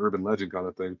almost like an urban legend kind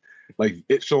of thing. Like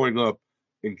it showing up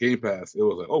in Game Pass, it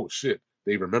was like, oh shit,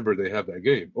 they remember they have that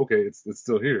game. Okay, it's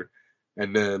still here.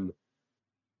 And then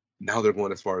now they're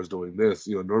going as far as doing this.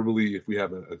 Normally if we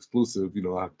have an exclusive,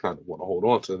 I kind of want to hold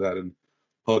on to that and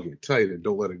hug it tight and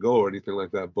don't let it go or anything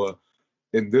like that. But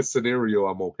in this scenario,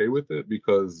 I'm okay with it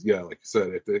because, yeah, like you said,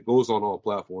 if it goes on all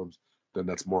platforms, then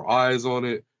that's more eyes on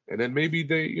it. And then maybe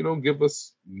they, give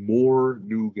us more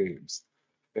new games.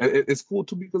 And it's cool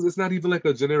too because it's not even like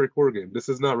a generic horror game. This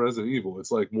is not Resident Evil.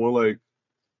 It's like more like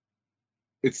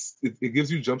it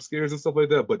gives you jump scares and stuff like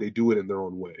that, but they do it in their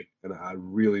own way. And I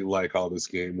really like how this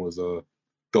game was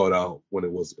thought out when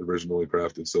it was originally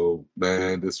crafted. So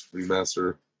man, this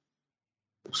remaster,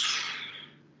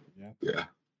 yeah,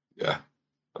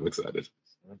 I'm excited.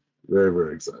 Very,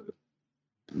 very excited.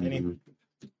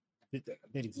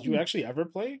 Did you actually ever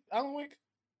play Alan Wake?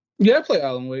 Yeah, I play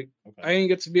Alan Wake. Okay. I didn't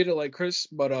get to beat it like Chris,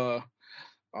 but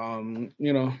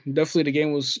definitely the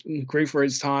game was great for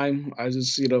its time. I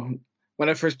just, when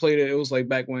I first played it, it was like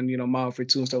back when, Modern Warfare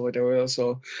 2 and stuff like that.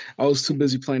 So I was too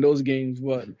busy playing those games.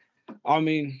 But I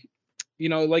mean,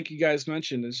 like you guys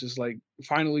mentioned, it's just like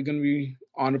finally going to be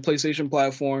on the PlayStation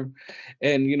platform.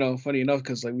 And, funny enough,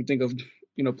 because like we think of,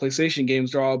 PlayStation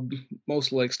games, they're all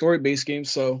mostly like story-based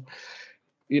games. So,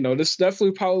 this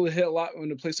definitely probably hit a lot on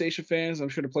the PlayStation fans. I'm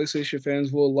sure the PlayStation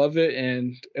fans will love it.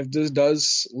 And if this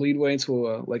does lead way into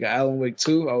an Alan Wake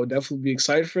 2, I would definitely be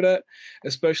excited for that,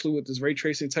 especially with this ray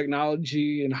tracing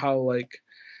technology and how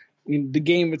the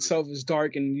game itself is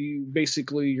dark and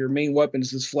your main weapon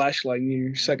is this flashlight and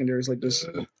your secondary is like this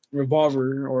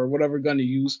revolver or whatever gun you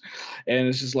use. And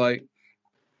it's just like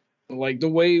the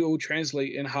way it will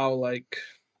translate and how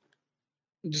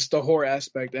just the horror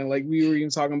aspect. And we were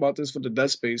even talking about this with the Dead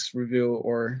Space reveal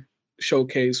or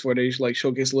showcase where they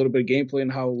showcase a little bit of gameplay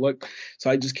and how it looked.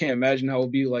 So I just can't imagine how it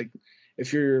would be like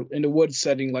if you're in the woods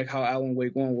setting, like how Alan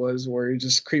Wake 1 was, where you're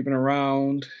just creeping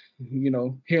around,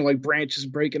 hearing branches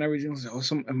break and everything.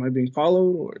 Am I being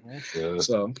followed?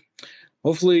 So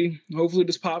hopefully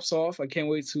this pops off. I can't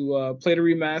wait to play the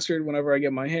remastered whenever I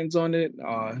get my hands on it.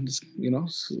 It's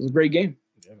a great game.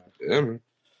 Yeah, man.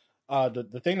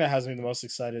 The thing that has me the most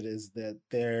excited is that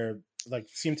they're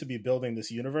seem to be building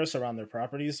this universe around their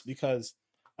properties, because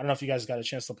I don't know if you guys got a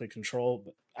chance to play Control,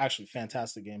 but actually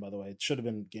fantastic game, by the way. It should have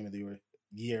been Game of the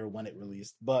Year when it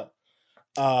released, but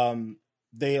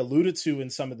they alluded to in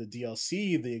some of the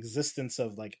DLC the existence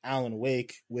of Alan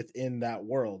Wake within that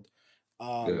world.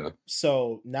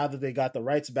 So now that they got the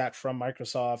rights back from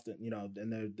Microsoft,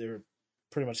 and they're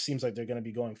pretty much seems like they're going to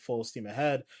be going full steam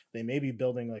ahead. They may be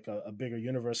building a bigger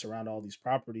universe around all these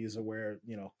properties, where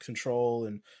Control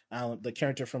and the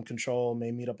character from Control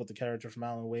may meet up with the character from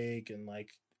Alan Wake, and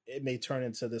it may turn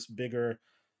into this bigger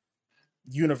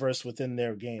universe within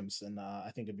their games. And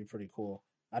I think it'd be pretty cool.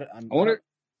 I wonder.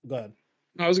 Go ahead.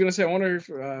 I was gonna say, I wonder if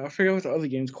I forget what the other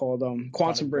game's called.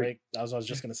 Quantum Break. That was what I was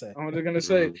just gonna say. I was gonna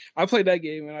say I played that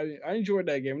game and I enjoyed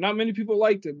that game. Not many people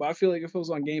liked it, but I feel like if it was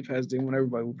on Game Pass, then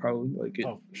everybody would probably like it.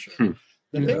 Oh, for sure.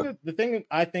 The thing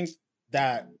I think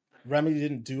that Remedy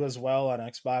didn't do as well on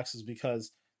Xbox is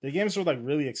because their games were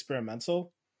really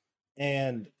experimental,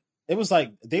 and it was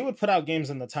they would put out games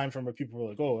in the time frame where people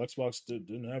were like, "Oh, Xbox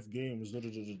didn't have games,"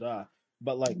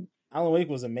 But Alan Wake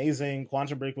was amazing.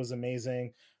 Quantum Break was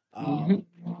amazing.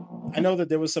 I know that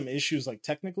there was some issues like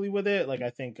technically with it. Like I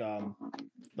think I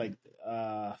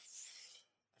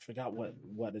forgot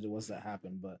what it was that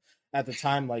happened, but at the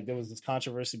time, like there was this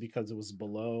controversy because it was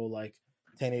below like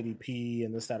 1080p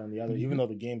and this, that, and the other. Even though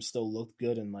the game still looked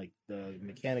good and like the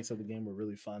mechanics of the game were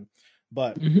really fun,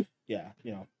 but yeah,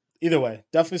 either way,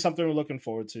 definitely something we're looking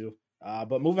forward to.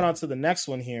 But moving on to the next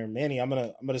one here, Manny, I'm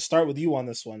gonna start with you on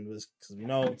this one because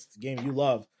it's the game you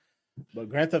love. But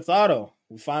Grand Theft Auto,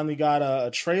 we finally got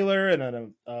a trailer and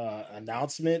an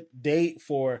announcement date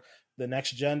for the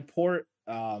next gen port.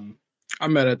 I'm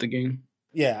mad at the game.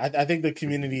 Yeah, I think the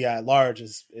community at large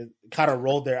kind of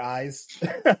rolled their eyes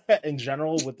in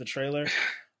general with the trailer.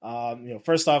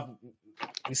 First off,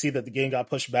 we see that the game got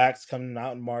pushed back. It's coming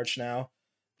out in March now.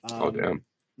 Oh damn.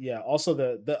 Yeah. Also,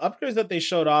 the upgrades that they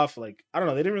showed off, like I don't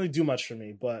know, they didn't really do much for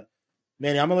me. But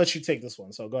Manny, I'm gonna let you take this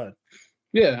one. So go ahead.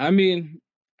 Yeah, I mean,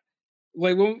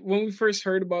 like when we first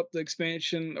heard about the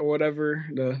expansion or whatever,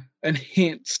 the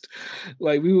enhanced,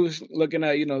 like we was looking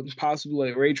at possibly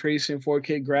like ray tracing,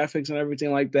 4K graphics and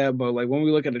everything like that. But like when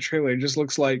we look at the trailer, it just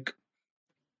looks like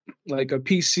a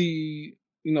PC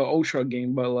Ultra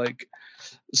game, but like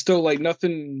still like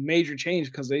nothing major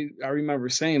changed because I remember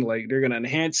saying like they're gonna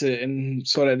enhance it and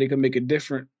so that they can make it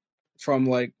different from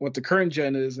like what the current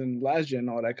gen is and last gen,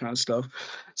 all that kind of stuff.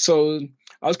 So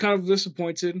I was kind of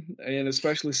disappointed, and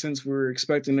especially since we were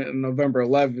expecting it on November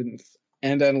 11th,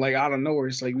 and then like out of nowhere,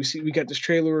 it's like we got this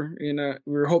trailer, we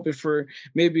were hoping for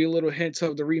maybe a little hint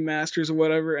of the remasters or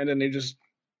whatever, and then they just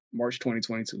March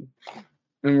 2022,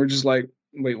 and we're just like,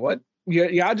 wait, what?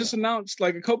 Yeah, I just announced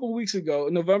like a couple of weeks ago,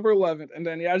 November 11th, and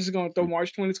then y'all just gonna throw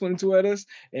March 2022 at us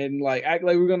and like act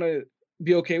like we're gonna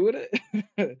be okay with it.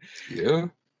 Yeah.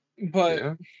 But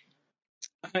yeah.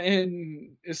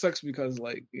 And it sucks because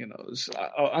like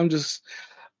I just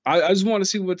want to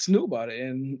see what's new about it,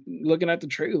 and looking at the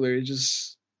trailer, it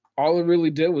just all it really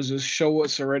did was just show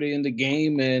what's already in the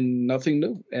game and nothing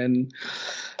new. And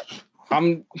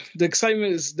the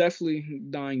excitement is definitely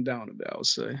dying down a bit, I would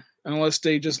say, unless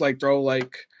they just like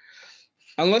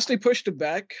unless they pushed it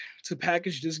back to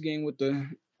package this game with the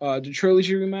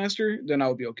trilogy remaster, then I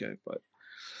would be okay. But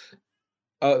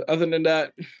other than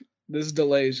that, this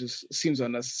delay just seems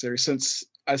unnecessary, since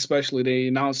especially they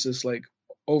announced this like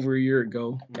over a year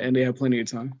ago and they have plenty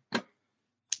of time.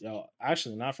 Yo,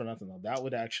 actually, not for nothing though, that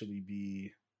would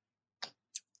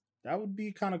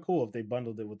be kind of cool if they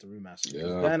bundled it with the remaster.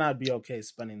 Yeah. Then I'd be okay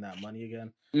spending that money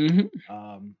again.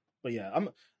 But yeah,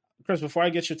 Chris, before I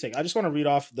get your take, I just want to read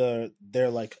off their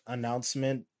like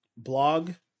announcement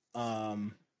blog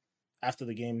after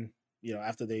the game,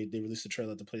 after they released the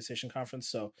trailer at the PlayStation conference.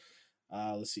 So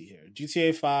let's see here.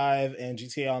 GTA 5 and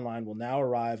GTA Online will now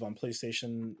arrive on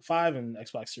PlayStation 5 and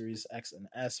Xbox Series X and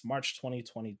S March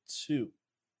 2022.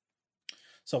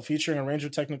 So featuring a range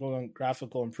of technical and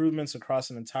graphical improvements across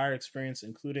an entire experience,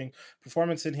 including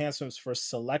performance enhancements for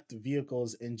select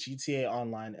vehicles in GTA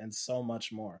Online and so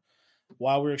much more.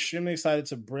 While we're extremely excited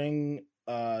to bring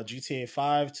GTA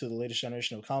 5 to the latest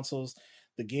generation of consoles,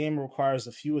 the game requires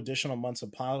a few additional months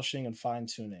of polishing and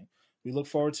fine-tuning. We look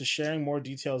forward to sharing more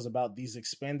details about these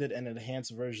expanded and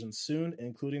enhanced versions soon,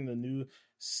 including the new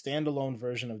standalone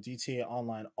version of GTA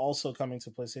Online also coming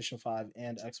to PlayStation 5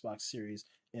 and Xbox Series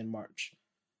in March.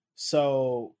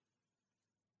 So,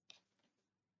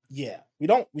 yeah,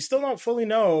 we still don't fully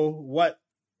know what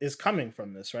is coming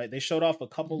from this, right? They showed off a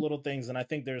couple little things, and I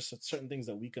think there's certain things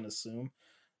that we can assume,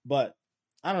 but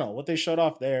I don't know what they showed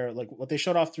off there. Like what they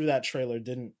showed off through that trailer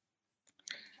didn't.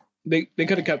 They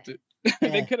could have kept it.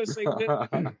 They could have saved it,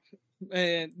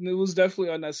 and it was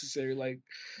definitely unnecessary. Like,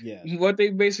 yeah, what they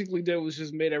basically did was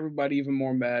just made everybody even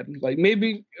more mad. Like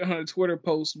maybe on a Twitter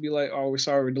post be like, "Oh, we're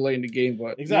sorry we're delaying the game,"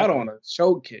 but not on a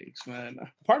showcase, man.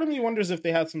 Part of me wonders if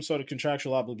they had some sort of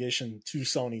contractual obligation to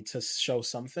Sony to show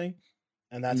something,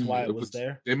 and that's why it was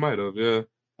there. They might have, yeah.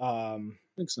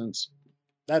 Makes sense.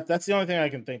 That's the only thing I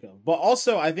can think of. But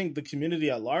also, I think the community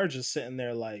at large is sitting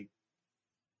there like,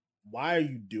 why are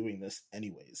you doing this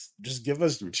anyways? Just give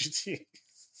us GTA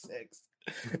 6.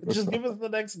 Just give us the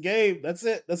next game. That's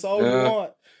it. That's all we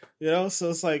want. So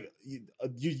it's like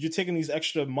you're taking these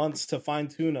extra months to fine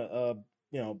tune a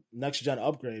next gen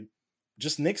upgrade.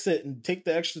 Just nix it and take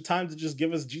the extra time to just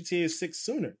give us GTA 6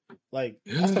 sooner. Like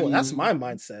that's my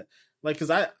mindset. Like, because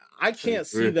I can't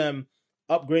see them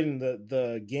upgrading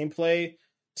the gameplay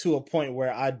to a point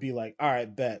where I'd be like, all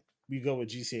right, bet we go with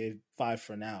GTA 5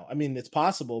 for now. I mean, it's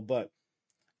possible, but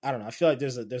I don't know. I feel like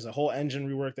there's a whole engine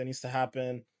rework that needs to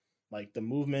happen, like the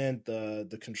movement,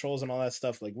 the controls, and all that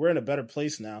stuff. Like, we're in a better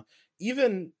place now.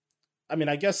 Even, I mean,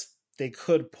 I guess they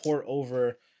could port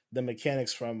over the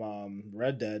mechanics from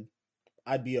Red Dead.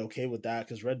 I'd be okay with that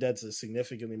because Red Dead's a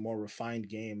significantly more refined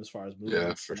game as far as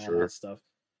movements for and all sure. that stuff.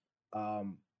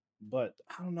 But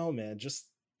I don't know, man. Just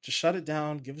shut it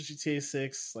down. Give us GTA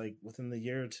 6 like within the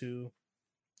year or two,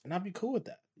 and I'd be cool with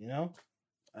that. You know?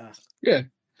 Yeah,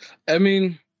 I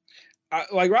mean,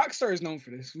 like Rockstar is known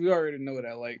for this. We already know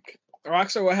that. Like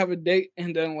Rockstar will have a date,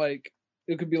 and then like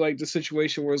it could be like the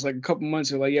situation where it's like a couple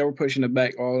months, and like yeah, we're pushing it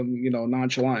back, all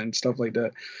nonchalant and stuff like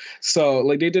that. So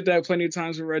like they did that plenty of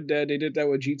times with Red Dead. They did that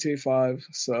with GTA 5.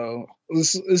 So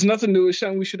it's nothing new. It's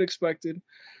something we should expected,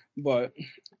 but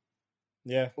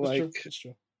yeah, like it's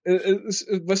true.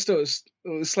 But still,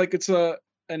 it's like it's a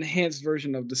enhanced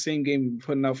version of the same game we've been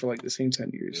putting out for like the same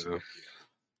 10 years. Yeah.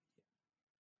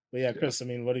 But yeah, Chris, I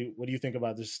mean, what do you think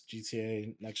about this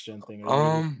GTA next gen thing?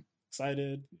 Are you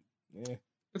excited? Yeah.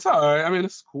 It's all right. I mean,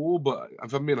 it's cool, but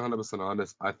if I'm being 100%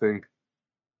 honest, I think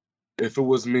if it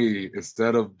was me,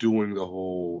 instead of doing the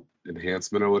whole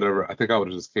enhancement or whatever, I think I would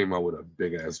have just came out with a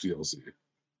big ass DLC.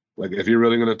 Like, if you're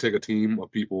really gonna take a team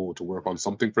of people to work on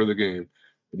something for the game,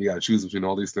 and you gotta choose between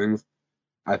all these things,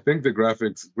 I think the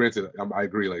graphics, granted, I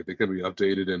agree, like they can be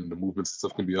updated and the movements and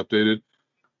stuff can be updated,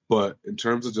 but in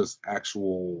terms of just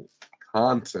actual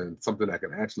content, something that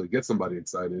can actually get somebody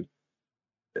excited,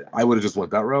 I would have just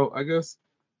went that route, I guess.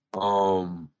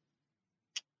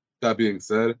 That being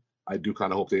said, I do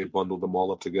kind of hope they bundle them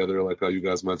all up together, like how you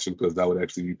guys mentioned, because that would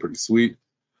actually be pretty sweet.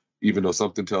 Even though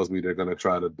something tells me they're gonna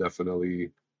try to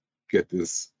definitely get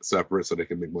this separate so they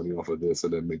can make money off of this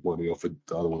and then make money off of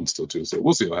the other one still too. So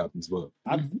we'll see what happens. But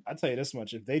I'll tell you this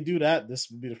much: if they do that, this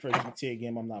would be the first GTA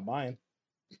game I'm not buying.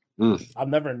 Mm. I've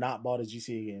never not bought a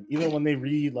GTA game, even when they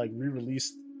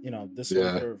re-released, this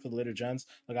one for the later gens.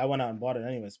 Like I went out and bought it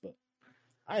anyways, but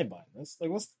I ain't buying this. Like,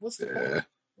 what's the point?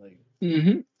 Like,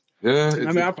 yeah.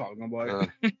 I mean, I'm probably gonna buy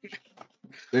it.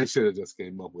 They should have just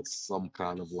came up with some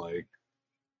kind of like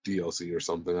DLC or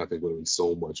something. I think would have been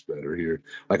so much better here.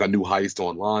 Like a new heist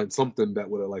online, something that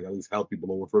would have like at least helped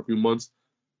people over for a few months.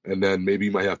 And then maybe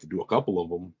you might have to do a couple of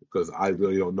them because I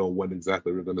really don't know when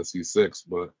exactly we're gonna see 6.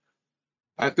 But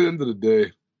at the end of the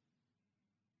day,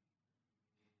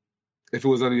 if it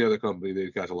was any other company,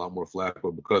 they'd catch a lot more flack.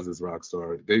 But because it's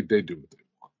Rockstar, they do what they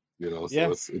want.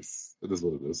 So it is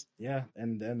what it is. Yeah,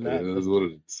 and that is what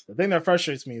it is. The thing that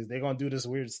frustrates me is they're gonna do this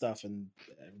weird stuff, and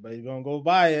everybody's gonna go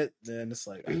buy it. Then it's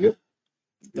like,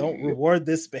 don't reward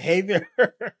this behavior.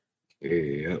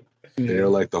 They're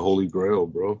like the Holy Grail,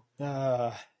 bro.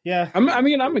 Yeah. I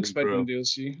mean, I'm expecting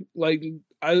DLC. Like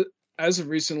as of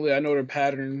recently, I know the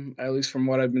pattern, at least from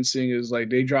what I've been seeing, is like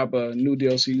they drop a new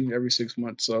DLC every 6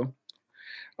 months. So,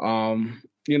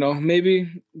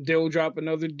 maybe they'll drop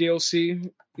another DLC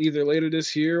either later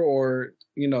this year or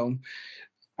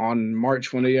on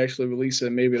March when they actually release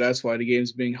it. Maybe that's why the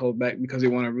game's being held back because they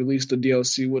want to release the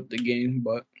DLC with the game.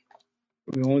 But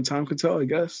the only time can tell, I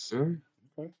guess. Yeah.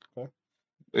 Okay.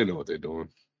 They know what they're doing.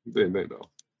 They know.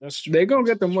 That's true. They're gonna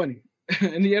get the money.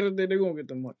 In the end of the day, they're gonna get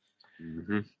the money.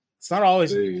 Mm-hmm. It's not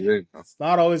always. It's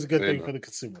not always a good thing for the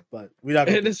consumer, but we're not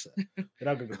going to do that. We're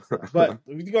not going to do that. But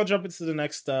we can go jump into the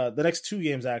next 2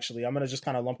 games. Actually, I'm going to just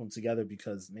kind of lump them together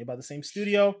because made by the same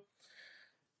studio,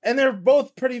 and they're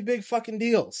both pretty big fucking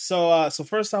deals. So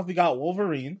first off, we got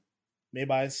Wolverine, made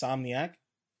by Insomniac,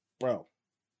 bro.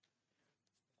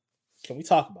 Can we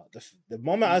talk about the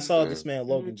moment I saw this man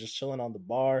Logan just chilling on the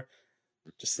bar,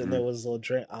 just sitting there with his little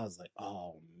drink? I was like,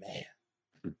 oh man.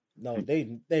 No,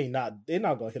 they're not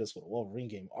gonna hit us with a Wolverine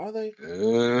game, are they?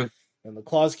 And the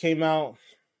claws came out,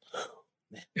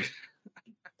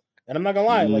 and I'm not gonna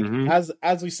lie. Like as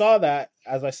I saw that,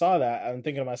 I'm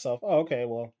thinking to myself, oh, okay,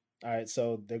 well, all right,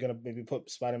 so they're gonna maybe put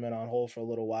Spider-Man on hold for a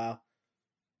little while.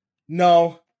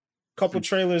 No, couple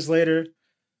trailers later,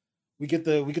 we get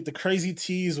the crazy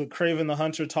tease with Kraven the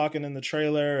Hunter talking in the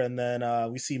trailer, and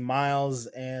then we see Miles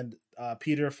and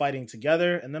Peter fighting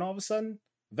together, and then all of a sudden,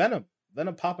 Venom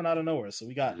popping out of nowhere. So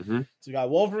we got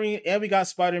Wolverine and we got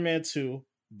Spider-Man 2,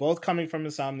 both coming from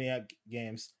Insomniac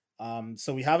Games.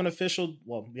 So we have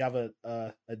we have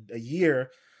a year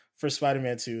for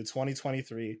Spider-Man 2,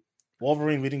 2023.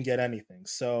 Wolverine, we didn't get anything.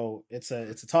 So it's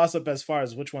a toss up as far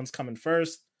as which one's coming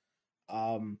first.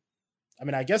 I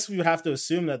mean, I guess we would have to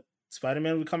assume that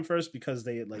Spider-Man would come first because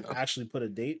they actually put a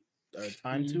date or a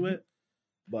time to it.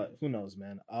 But who knows,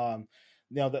 man.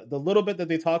 The little bit that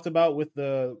they talked about with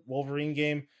the Wolverine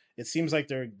game, it seems like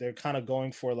they're kind of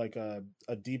going for like a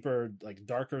deeper, like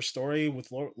darker story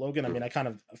with Logan. I mean, I kind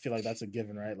of feel like that's a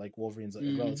given, right? Like Wolverine's a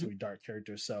relatively dark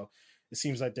character, so it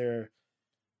seems like they're.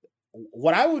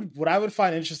 What I would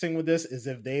find interesting with this is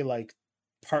if they like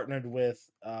partnered with,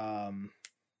 oh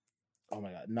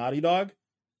my god, Naughty Dog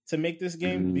to make this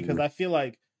game, because I feel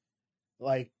like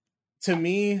to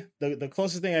me, the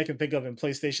closest thing I can think of in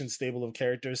PlayStation's stable of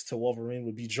characters to Wolverine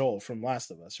would be Joel from Last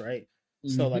of Us, right?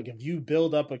 So Mhm. like if you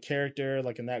build up a character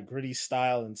like in that gritty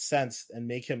style and sense and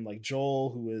make him like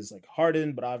Joel, who is like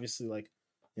hardened, but obviously like,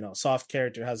 soft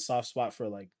character, has a soft spot for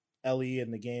like Ellie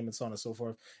in the game and so on and so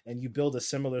forth, and you build a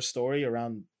similar story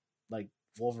around like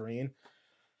Wolverine.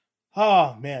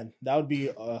 Oh man, that would be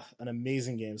an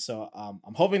amazing game. So I'm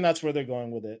hoping that's where they're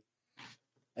going with it.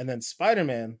 And then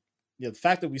Spider-Man, the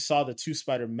fact that we saw the two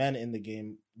Spider-Men in the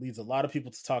game leads a lot of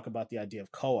people to talk about the idea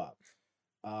of co-op.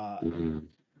 Mhm.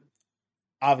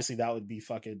 Obviously, that would be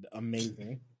fucking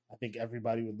amazing. I think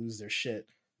everybody would lose their shit.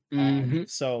 Mhm.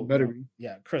 So, Better be.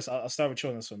 yeah, Chris, I'll start with you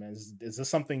on this one, man. Is this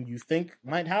something you think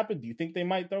might happen? Do you think they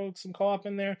might throw some co-op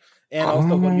in there? And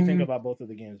also, what do you think Um, about both of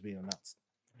the games being announced?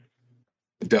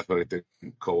 I definitely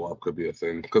think co-op could be a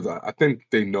thing because I think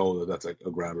they know that that's like a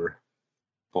grabber.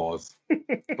 Pause.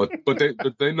 But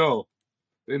they know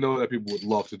that people would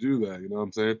love to do that. You know what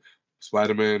I'm saying?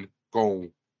 Spider-Man,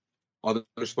 gone. Other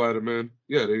Spider-Man,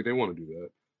 yeah, they want to do that.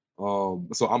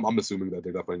 So I'm assuming that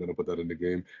they're definitely going to put that in the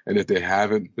game. And if they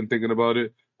haven't been thinking about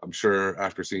it, I'm sure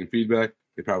after seeing feedback,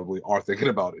 they probably are thinking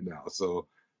about it now. So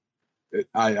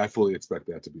I fully expect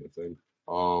that to be a thing.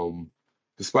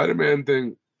 The Spider-Man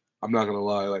thing, I'm not gonna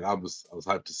lie, like I was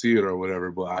hyped to see it or whatever,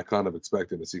 but I kind of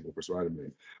expected a sequel for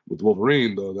Spider-Man. With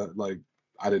Wolverine though, that like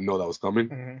I didn't know that was coming.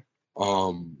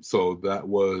 Mm-hmm. So that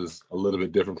was a little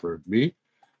bit different for me.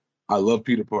 I love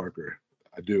Peter Parker.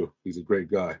 I do. He's a great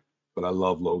guy. But I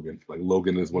love Logan. Like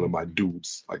Logan is one of my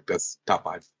dudes. Like that's top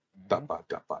five. Mm-hmm. Top five,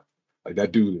 top five. Like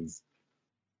that dude is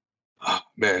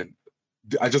man.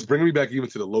 I just bring me back even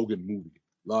to the Logan movie.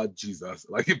 Lord Jesus.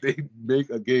 Like if they make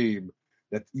a game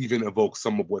that even evokes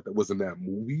some of what that was in that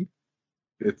movie,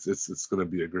 it's gonna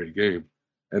be a great game.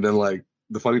 And then like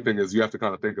the funny thing is you have to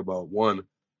kind of think about one,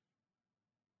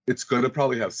 it's gonna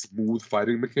probably have smooth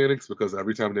fighting mechanics because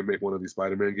every time they make one of these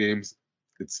Spider-Man games,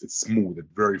 it's smooth, it's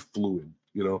very fluid,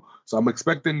 you know. So I'm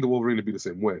expecting the Wolverine to be the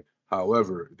same way.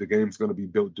 However, the game's gonna be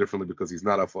built differently because he's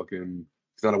not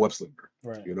a web slinger.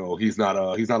 Right. You know, he's not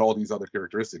all these other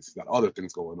characteristics. He's got other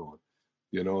things going on.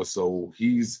 You know, so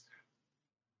he's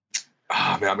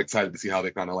man, I'm excited to see how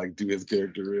they kind of like do his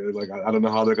character. Like I don't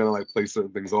know how they're gonna like play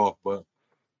certain things off, but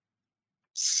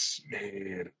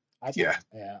man, I think, yeah,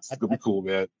 yeah, it's gonna be cool,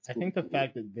 man. It's I gonna be think the cool.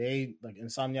 fact that they like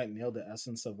Insomniac nailed the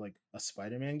essence of like a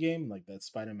Spider-Man game, like that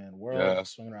Spider-Man world, Yeah,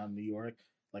 just swinging around New York.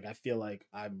 Like I feel like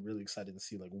I'm really excited to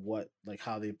see like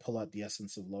how they pull out the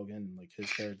essence of Logan, like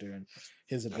his character and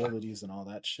his abilities and all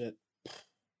that shit.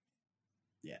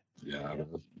 Yeah, yeah. yeah, Man.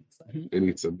 excited. They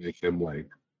need to make him like.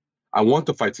 I want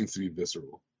the fight scenes to be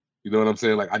visceral. You know what I'm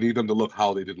saying? Like I need them to look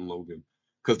how they did in Logan,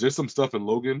 because there's some stuff in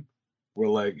Logan where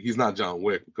like he's not John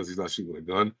Wick because he's not shooting a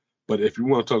gun. But if you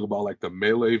want to talk about like the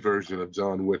melee version of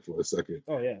John Wick for a second,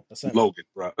 Oh yeah, that's him. Logan,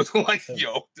 bro. Like That's him.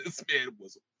 yo, this man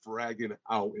was fragging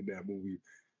out in that movie,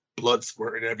 blood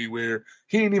squirting everywhere.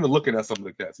 He ain't even looking at some of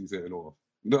the cats he's hitting off.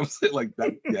 You know what I'm saying? Like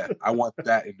that. Yeah, I want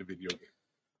that in the video game.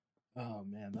 Oh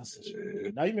man, that's such a good Eh,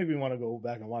 movie. Now you make me want to go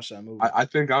back and watch that movie. I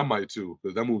think I might too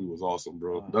because that movie was awesome,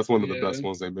 bro. Uh, That's one of the Yeah. best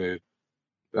ones they made.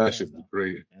 That hands should be down,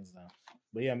 great. hands down.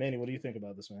 But yeah, Manny, what do you think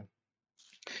about this, man?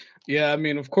 Yeah, I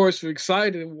mean, of course, we're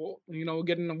excited.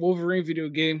 Getting the Wolverine video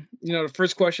game. The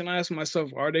first question I ask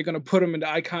myself: are they gonna put him in the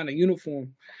iconic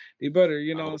uniform? They better.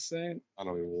 You I know what don't I'm saying? I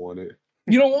don't even want it.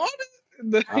 You don't want it.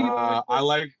 You don't want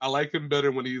it? I like him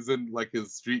better when he's in like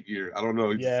his street gear. I don't know.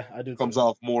 He just Yeah, I do comes too.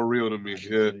 off more real to me. I do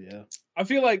Yeah. too. Yeah. I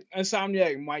feel like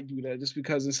Insomniac might do that just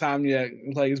because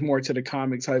Insomniac like is more to the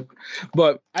comic type.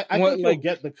 But I what think you'll like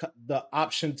get the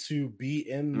option to be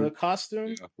in the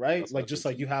costume, Yeah. right? That's Like what I just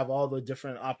think like too. you have all the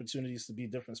different opportunities to be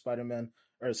different Spider-Man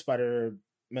or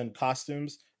Spider-Man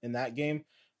costumes in that game.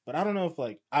 But I don't know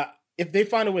if they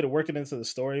find a way to work it into the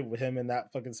story with him in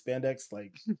that fucking spandex,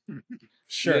 like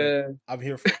sure, yeah. I'm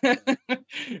here for it.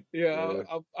 Yeah, Yeah.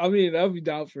 I mean, I'll be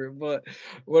down for it. But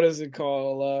what is it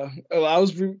called?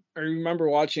 I remember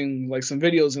watching like some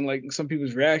videos and like some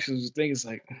people's reactions. Things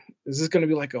like, is this gonna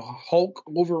be like a Hulk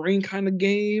Wolverine kind of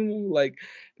game? Like,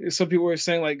 some people were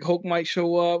saying like Hulk might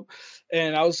show up,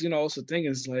 and I was also thinking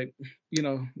it's like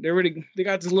they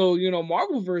got this little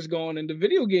Marvel verse going in the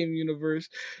video game universe.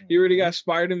 You already got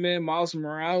Spider-Man, Miles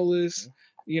Morales.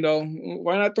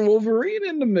 Why not the Wolverine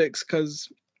in the mix? Because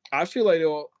I feel like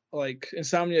they'll like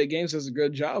Insomniac Games does a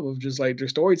good job of just like their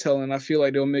storytelling. I feel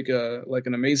like they'll make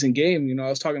an amazing game. I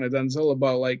was talking to Denzel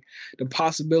about like the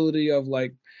possibility of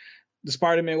like the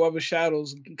Spider-Man Web of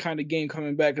Shadows kind of game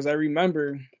coming back, because I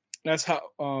remember that's how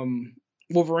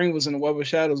Wolverine was in the Web of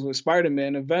Shadows with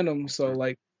Spider-Man and Venom. So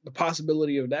like the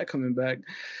possibility of that coming back.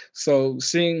 So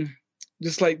seeing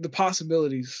just like the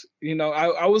possibilities. You know,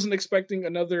 I wasn't expecting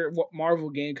another Marvel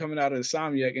game coming out of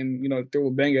Insomniac and, you know, they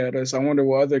will bang at us. I wonder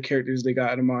what other characters they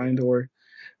got in mind or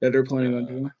that they're planning on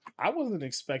doing. I wasn't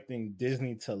expecting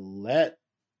Disney to let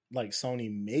like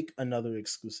Sony make another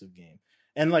exclusive game.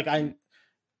 And like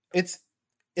it's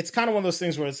kind of one of those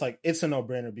things where it's like it's a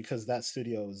no-brainer because that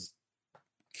studio has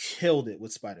killed it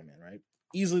with Spider-Man, right?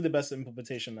 Easily the best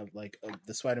implementation of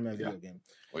the Spider-Man video game.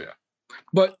 Oh yeah.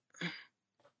 But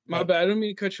my bad, I didn't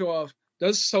mean to cut you off.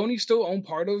 Does Sony still own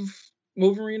part of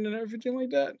Wolverine and everything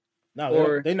like that?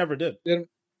 No, they never did. It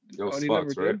was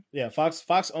Fox, right? Yeah,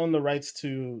 Fox owned the rights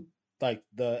to like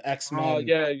the X-Men. Oh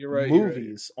yeah, you're right.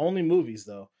 Movies, only movies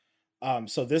though.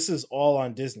 So this is all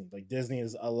on Disney. Like Disney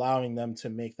is allowing them to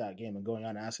make that game and going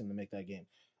on asking them to make that game.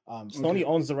 Sony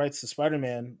owns the rights to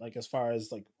Spider-Man, like as far as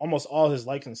like almost all his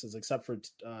licenses except for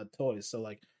toys. So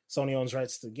like Sony owns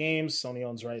rights to games, Sony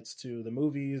owns rights to the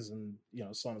movies, and you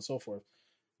know so on and so forth.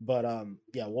 But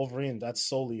yeah, Wolverine, that's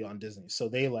solely on Disney. So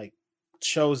they like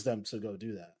chose them to go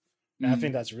do that. And I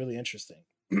think that's really interesting.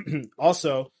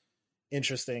 Also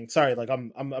interesting. Sorry, like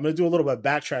I'm gonna do a little bit of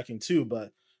backtracking too,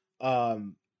 but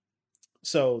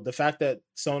so the fact that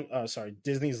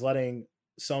Disney's letting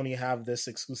Sony have this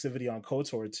exclusivity on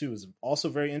KOTOR too is also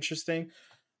very interesting.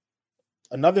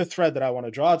 Another thread that I want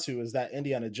to draw to is that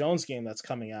Indiana Jones game that's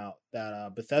coming out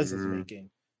that Bethesda's making.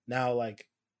 Now, like,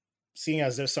 seeing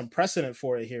as there's some precedent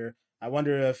for it here, I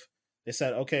wonder if they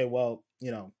said, okay, well,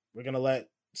 you know, we're going to let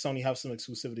Sony have some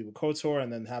exclusivity with KOTOR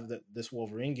and then have this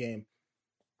Wolverine game.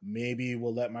 Maybe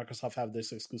we'll let Microsoft have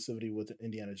this exclusivity with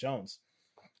Indiana Jones.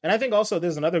 And I think also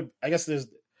there's another,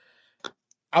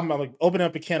 I'm like opening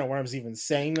up a can of worms even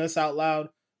saying this out loud,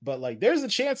 but like there's a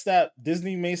chance that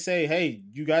Disney may say, hey,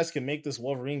 you guys can make this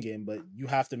Wolverine game, but you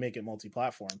have to make it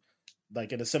multi-platform,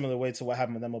 like in a similar way to what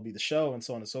happened with MLB The Show and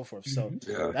so on and so forth. So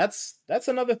that's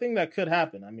another thing that could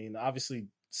happen. I mean, obviously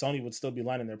Sony would still be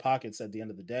lining their pockets at the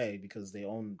end of the day because they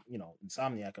own, you know,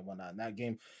 Insomniac and whatnot. And that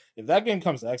game, if that game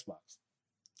comes to Xbox,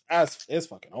 it's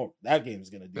fucking over. That game is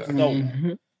going to do so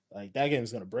well. Like that game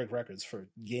is going to break records for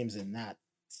games in that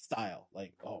style.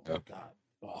 Like, oh my God.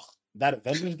 That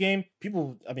Avengers game,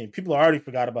 people already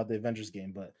forgot about the Avengers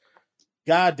game, but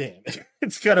goddamn,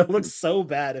 it's gonna look so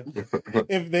bad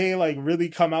if they like really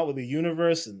come out with a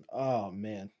universe and oh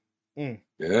man.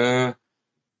 Yeah,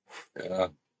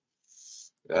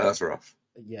 that's rough.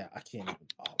 Yeah, I can't even.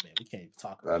 Oh man, we can't even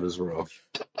talk about that. Is rough.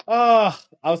 I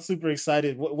was super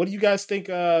excited. What do you guys think?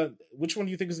 Which one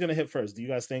do you think is gonna hit first? Do you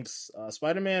guys think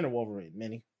Spider-Man or Wolverine?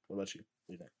 Manny, what about you?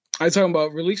 What do you think? Are you talking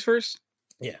about release first?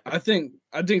 Yeah, I think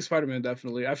Spider-Man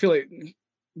definitely. I feel like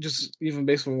just even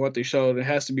based on what they showed, it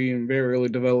has to be in very early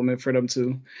development for them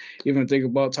to even think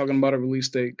about talking about a release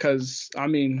date. Because I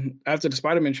mean, after the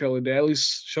Spider-Man trailer, they at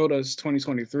least showed us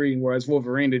 2023, whereas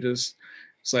Wolverine, it's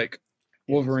like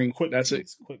Wolverine. Quick that's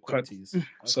tease, it. Quick tease. Okay.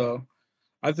 So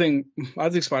I think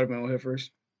Spider-Man will hit first.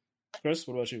 Chris,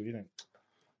 what about you? What do you think?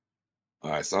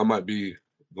 All right, so I might be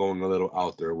going a little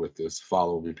out there with this.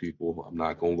 Follow me, people. I'm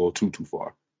not gonna go too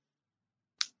far.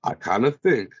 I kind of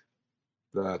think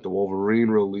that the Wolverine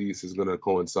release is going to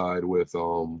coincide with, I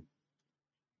don't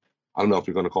know if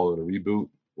you're going to call it a reboot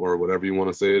or whatever you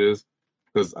want to say it is,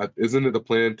 because isn't it the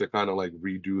plan to kind of like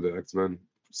redo the X-Men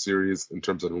series in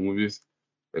terms of the movies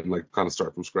and like kind of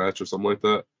start from scratch or something like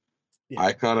that? Yeah.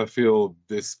 I kind of feel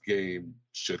this game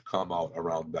should come out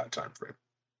around that time frame,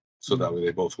 so that way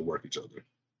they both will work each other. You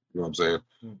know what I'm saying?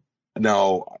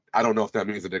 Now, I don't know if that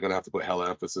means that they're gonna have to put hella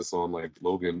emphasis on like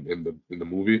Logan in the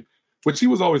movie, which he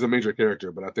was always a major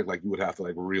character, but I think like you would have to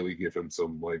like really give him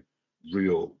some like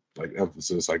real like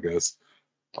emphasis, I guess.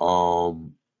 Yeah,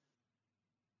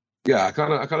 I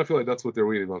kind of feel like that's what they're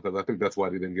waiting on, because I think that's why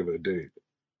they didn't give it a date.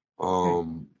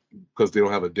 Because they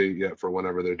don't have a date yet for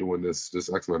whenever they're doing this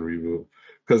X-Men reboot.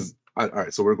 Because all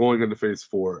right, so we're going into Phase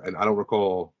 4, and I don't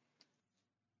recall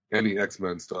any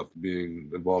X-Men stuff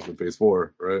being involved in Phase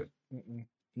 4, right?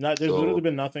 There's literally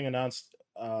been nothing announced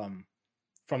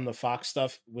from the Fox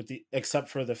stuff except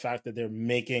for the fact that they're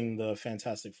making the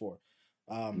Fantastic Four.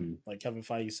 Like Kevin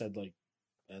Feige said, like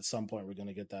at some point we're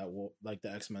gonna get that like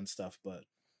the X-Men stuff, but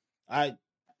I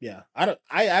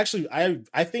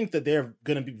think that they're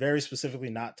gonna be very specifically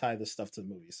not tie this stuff to the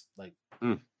movies. Like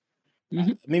I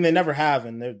mean they never have,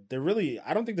 and they're really,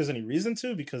 I don't think there's any reason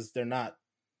to, because they're not,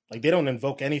 like, they don't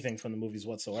invoke anything from the movies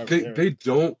whatsoever. They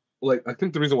don't. Like, I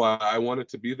think the reason why I want it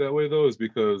to be that way, though, is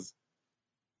because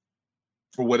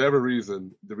for whatever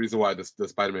reason, the reason why the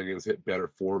Spider-Man games hit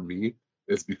better for me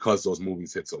is because those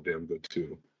movies hit so damn good,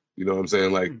 too. You know what I'm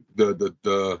saying? Like,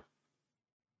 the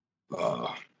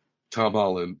Tom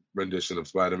Holland rendition of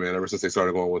Spider-Man, ever since they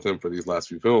started going with him for these last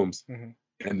few films,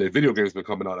 and the video game's been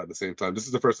coming out at the same time. This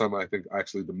is the first time I think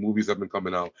actually the movies have been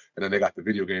coming out, and then they got the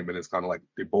video game, and it's kind of like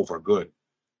they both are good.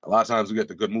 A lot of times we get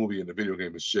the good movie and the video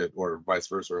game is shit, or vice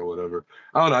versa, or whatever.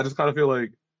 I don't know. I just kind of feel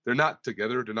like they're not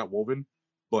together, they're not woven.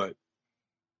 But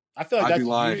I feel like I'd be that's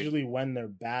lying. usually when they're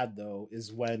bad, though,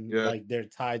 is when Yeah. like they're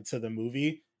tied to the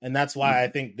movie, and that's why I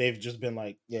think they've just been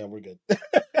like, yeah, we're good.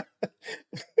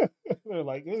 They're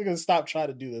like, we're gonna stop trying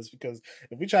to do this, because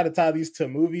if we try to tie these to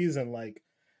movies and like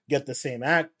get the same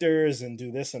actors and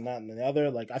do this and that and the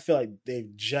other, like I feel like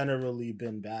they've generally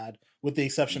been bad, with the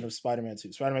exception of Spider-Man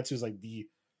 2. Spider-Man 2 is like the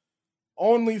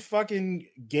only fucking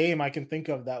game I can think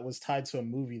of that was tied to a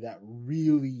movie that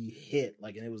really hit,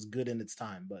 like, and it was good in its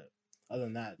time. But other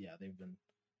than that, yeah, they've been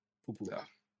poo-poo.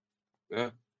 Yeah.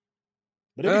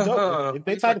 But it'd be dope. If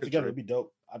they tied it could together, trip. it'd be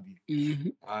dope. I'd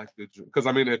be I could, because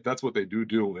I mean, if that's what they do,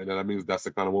 and then that means that's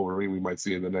the kind of Wolverine we might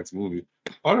see in the next movie.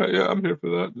 All right, yeah, I'm here for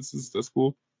that. That's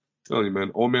cool. I'm telling you,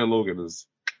 man, Old Man Logan is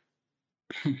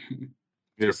here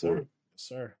yes, for sir. it. Yes,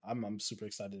 sir. I'm super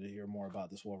excited to hear more about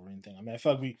this Wolverine thing. I mean, I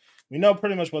feel like we know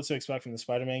pretty much what to expect from the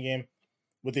Spider-Man game,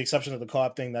 with the exception of the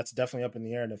co-op thing. That's definitely up in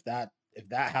the air, and if that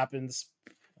happens,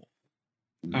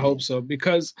 I hope so,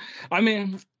 because I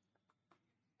mean,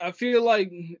 I feel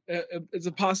like it's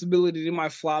a possibility they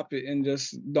might flop it and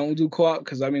just don't do co-op,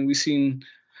 because I mean, we've seen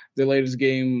the latest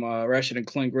game, Ratchet and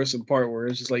Clank Rift Apart, where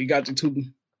it's just like you got the two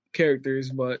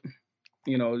characters, but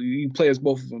you know, you play as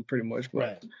both of them pretty much. But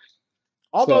right.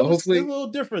 Although hopefully it's a little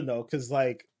different though, because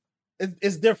like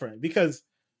it's different, because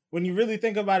when you really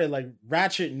think about it, like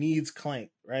Ratchet needs Clank,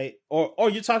 right?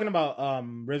 Or you're talking about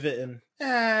Rivet and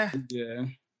yeah,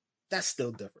 that's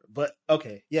still different. But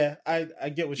okay, yeah, I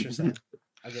get what you're saying.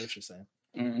 I get what you're saying.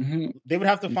 Mm-hmm. They would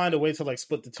have to find a way to like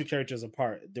split the two characters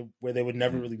apart, where they would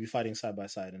never really be fighting side by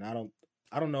side, and I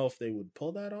don't know if they would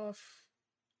pull that off.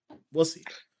 We'll see.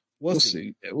 We'll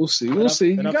see. We'll see.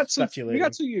 We got 2 years. We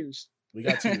got 2 years. We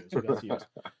got 2 years.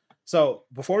 So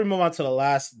before we move on to the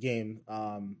last game,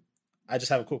 I just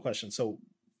have a quick question. So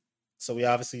we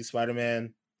obviously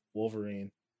Spider-Man,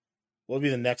 Wolverine. What would be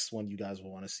the next one you guys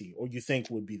will want to see, or you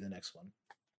think would be the next one?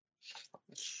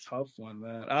 Tough one,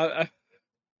 man.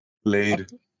 Blade.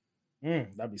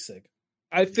 That'd be sick.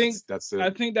 I think that's it.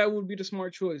 I think that would be the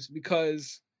smart choice,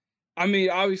 because I mean,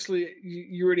 obviously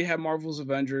you already have Marvel's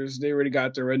Avengers. They already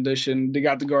got their rendition. They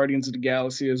got the Guardians of the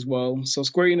Galaxy as well. So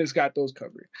Square Enix got those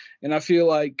covered. And I feel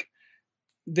like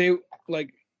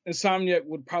Insomniac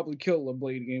would probably kill a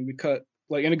Blade game, because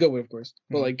like in a good way, of course,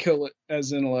 but like kill it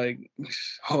as in like,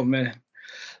 oh man,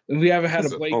 we haven't had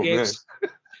a Blade game.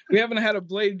 We haven't had a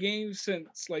Blade game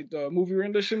since like the movie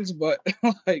renditions, but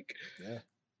like, yeah.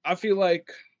 I feel like,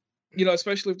 you know,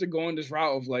 especially if they're going this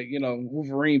route of like, you know,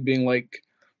 Wolverine being like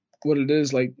what it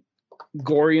is, like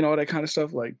gory and all that kind of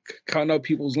stuff, like cutting up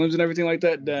people's limbs and everything like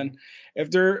that, then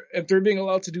if they're being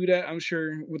allowed to do that, I'm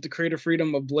sure with the creative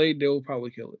freedom of Blade, they will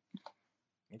probably kill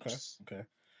it. Okay.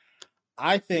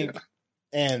 I think,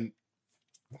 and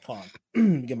hold on, let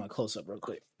me get my close up real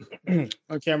quick.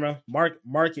 On camera, mark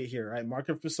it here, right? Mark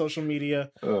it for social media.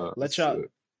 Let y'all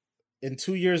in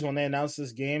 2 years when they announce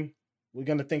this game, we're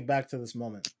gonna think back to this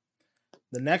moment.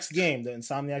 The next game that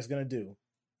Insomniac's gonna do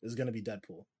is gonna be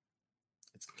Deadpool.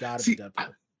 It's gotta be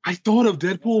Deadpool. I thought of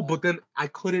Deadpool, but then I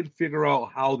couldn't figure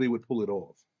out how they would pull it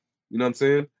off. You know what I'm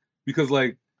saying? Because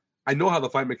like I know how the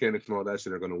fight mechanics and all that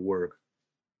shit are gonna work,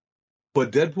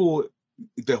 but Deadpool,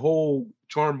 the whole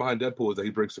charm behind Deadpool is that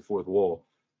he breaks the fourth wall.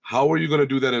 How are you going to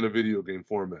do that in a video game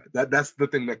format? That's the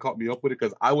thing that caught me up with it,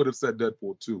 because I would have said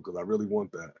Deadpool too, because I really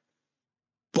want that.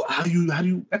 But how do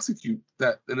you execute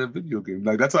that in a video game?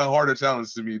 Like that's a harder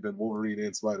challenge to me than Wolverine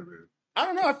and Spider-Man. I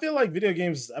don't know. I feel like video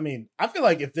games. I mean, I feel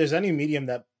like if there's any medium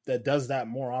that does that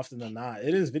more often than not,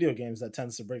 it is video games that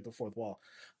tends to break the fourth wall.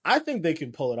 I think they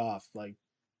can pull it off. Like,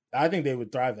 I think they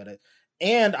would thrive at it.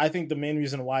 And I think the main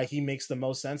reason why he makes the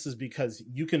most sense is because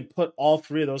you can put all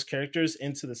three of those characters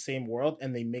into the same world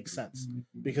and they make sense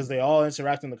because they all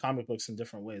interact in the comic books in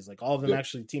different ways. Like all of them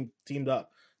actually teamed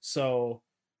up. So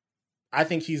I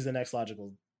think he's the next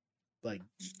logical like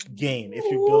game if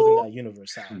you're building that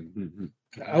universe out.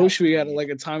 I wish we had like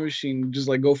a time machine, just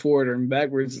like go forward and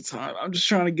backwards in time. I'm just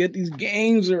trying to get these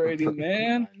games already,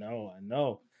 man. I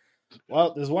know.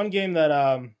 Well, there's one game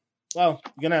that well,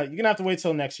 you're gonna have to wait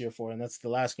till next year for, and that's the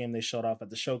last game they showed off at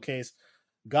the showcase,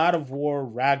 God of War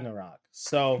Ragnarok.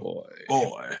 So,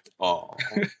 boy, oh,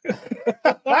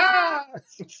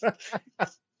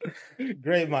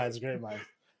 great minds.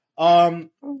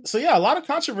 So yeah, a lot of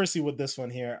controversy with this one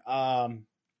here.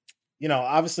 You know,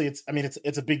 obviously it's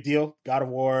a big deal. God of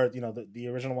War, you know, the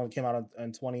original one came out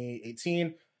in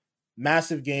 2018,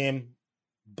 massive game,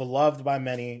 beloved by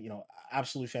many. You know,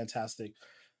 absolutely fantastic.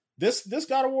 This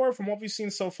God of War, from what we've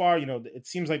seen so far, it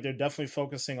seems like they're definitely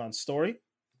focusing on story.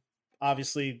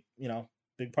 Obviously,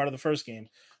 big part of the first game.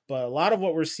 But a lot of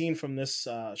what we're seeing from this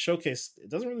showcase, it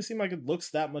doesn't really seem like it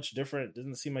looks that much different. It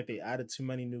doesn't seem like they added too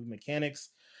many new mechanics.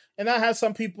 And that has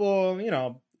some people,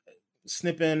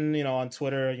 snipping, on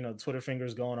Twitter, Twitter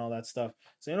fingers going, all that stuff,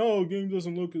 saying, "Oh, game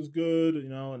doesn't look as good,"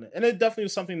 and it definitely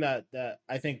was something that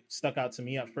I think stuck out to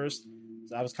me at first.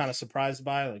 So I was kind of surprised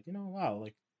by, like, wow,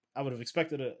 like I would have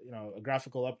expected a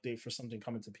graphical update for something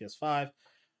coming to PS5.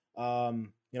 A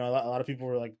lot of people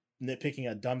were like nitpicking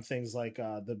at dumb things like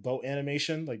the boat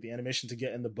animation, like the animation to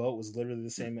get in the boat was literally the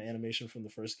same animation from the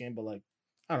first game, but like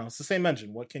I don't know, it's the same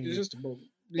engine. What can It's you? just a boat.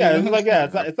 Yeah, it's like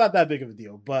it's not that big of a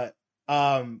deal, but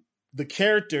the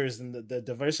characters and the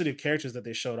diversity of characters that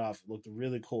they showed off looked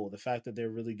really cool. The fact that they're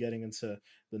really getting into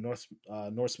the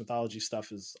Norse mythology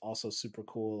stuff is also super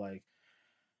cool. Like,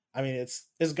 I mean, it's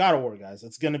God of War, guys.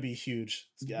 It's gonna be huge.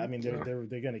 I mean,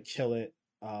 they're gonna kill it.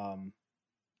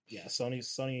 Yeah,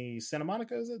 Sony Santa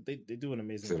Monica, is it? They do an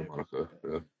amazing Santa Monica,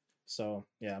 yeah. So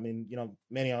yeah, I mean,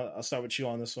 Manny, I'll start with you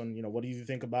on this one. What do you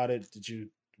think about it?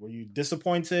 Were you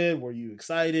disappointed? Were you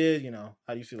excited?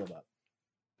 How do you feel about it?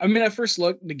 I mean, at first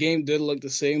look, the game did look the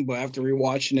same, but after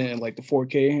rewatching it in like the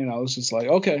 4K, and I was just like,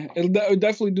 okay, it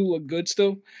definitely do look good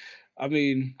still. I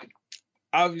mean,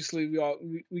 obviously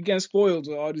we get spoiled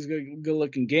with all these good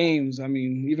looking games. I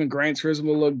mean, even Gran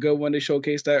Turismo looked good when they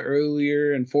showcased that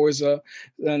earlier, and Forza,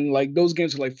 and like those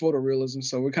games are like photorealism,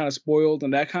 so we're kind of spoiled in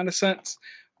that kind of sense.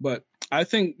 But I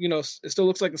think it still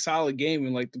looks like a solid game,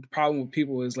 and like the problem with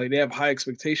people is like they have high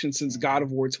expectations since God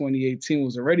of War 2018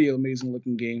 was already an amazing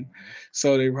looking game,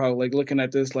 so they're probably like looking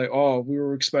at this like, oh, we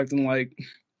were expecting like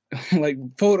like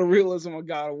photorealism of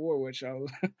God of War, which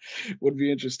would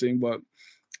be interesting. But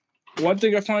one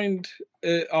thing I find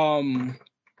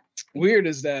weird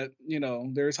is that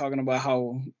they're talking about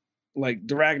how like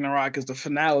the Ragnarok is the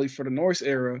finale for the Norse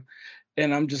era,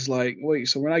 and I'm just like, wait,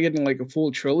 so we're not getting like a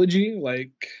full trilogy?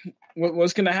 Like,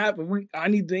 what's gonna happen? I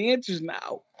need the answers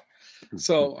now.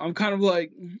 So I'm kind of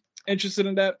like interested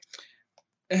in that,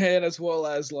 and as well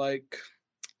as like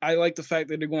I like the fact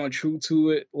that they're going true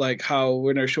to it, like how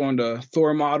when they're showing the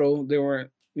Thor model, they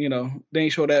weren't. They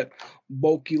ain't show that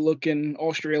bulky looking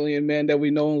Australian man that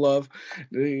we know and love.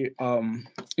 They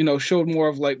showed more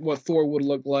of like what Thor would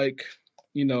look like,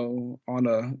 on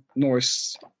a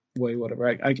Norse way, whatever.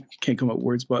 I can't come up with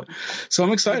words, but so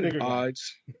I'm excited.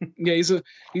 Yeah,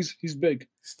 he's big,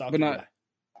 but not. Guy.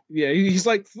 Yeah, he's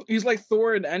like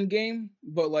Thor in Endgame,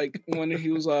 but like when he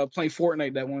was playing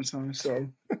Fortnite that one time. So,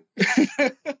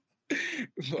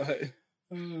 but.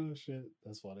 Oh shit,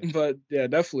 that's funny. But yeah,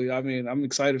 definitely. I mean, I'm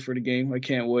excited for the game. I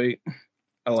can't wait.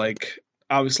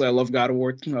 Obviously, I love God of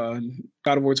War.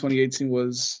 God of War 2018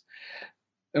 was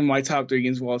in my top 3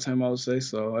 games of all time, I would say.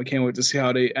 So I can't wait to see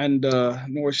how they end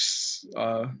Norse,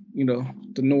 the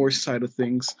Norse side of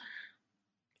things.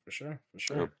 For sure.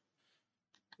 Yeah.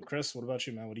 Chris, what about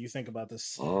you, man? What do you think about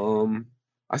this?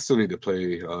 I still need to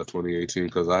play 2018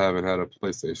 because I haven't had a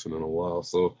PlayStation in a while.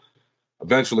 So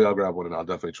eventually I'll grab one and I'll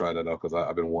definitely try that out because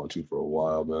I've been wanting to for a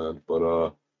while, man.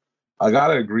 But I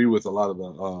gotta agree with a lot of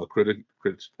the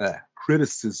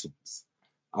criticisms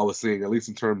I was seeing, at least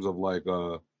in terms of like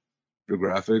the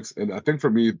graphics. And I think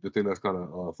for me, the thing that's kind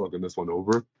of fucking this one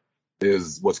over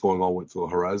is what's going on with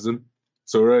Horizon.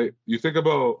 So right, you think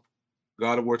about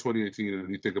God of War 2018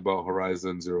 and you think about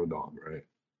Horizon Zero Dawn, right?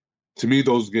 To me,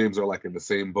 those games are like in the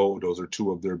same boat. Those are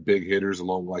 2 of their big hitters,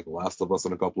 along with like Last of Us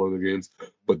and a couple other games.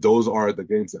 But those are the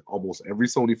games that almost every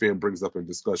Sony fan brings up in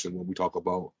discussion when we talk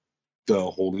about the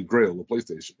Holy Grail of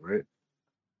PlayStation, right?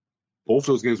 Both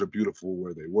those games are beautiful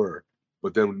where they were.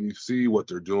 But then when you see what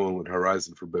they're doing with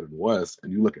Horizon Forbidden West,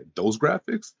 and you look at those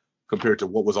graphics compared to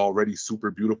what was already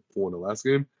super beautiful in the last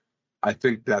game, I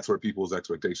think that's where people's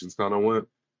expectations kind of went.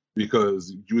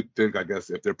 Because you would think, I guess,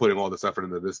 if they're putting all this effort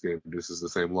into this game, this is the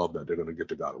same love that they're going to give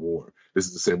to God of War. This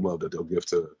is the same love that they'll give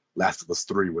to Last of Us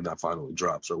 3 when that finally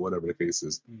drops, or whatever the case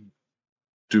is.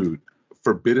 Dude,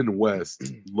 Forbidden West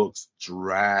looks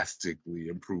drastically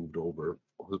improved over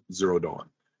Zero Dawn.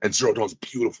 And Zero Dawn's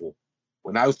beautiful.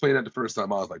 When I was playing it the first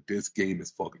time, I was like, this game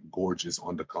is fucking gorgeous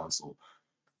on the console.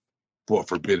 But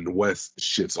Forbidden West,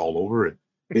 shit's all over it.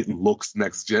 It looks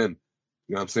next gen.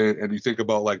 You know what I'm saying? And you think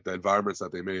about like the environments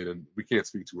that they made, and we can't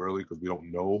speak too early because we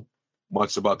don't know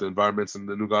much about the environments in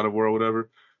the new God of War or whatever.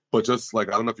 But just like,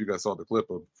 I don't know if you guys saw the clip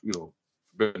of,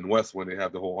 Forbidden West when they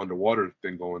have the whole underwater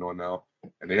thing going on now,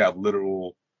 and they have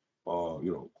literal,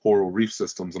 coral reef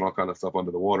systems and all kind of stuff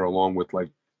under the water, along with like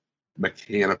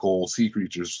mechanical sea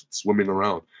creatures swimming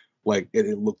around. Like,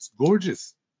 it looks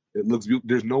gorgeous. It looks beautiful.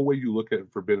 There's no way you look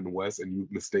at Forbidden West and you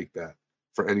mistake that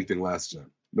for anything last gen.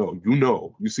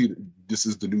 No, you see this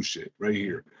is the new shit right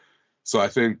here. So I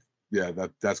think, yeah,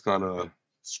 that's kind of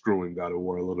screwing God of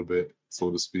War a little bit,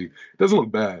 so to speak. It doesn't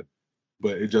look bad,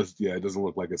 but it doesn't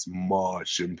look like it's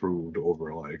much improved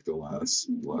over like the last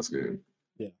game.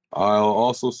 Yeah. I'll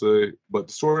also say,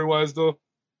 but story wise though,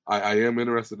 I am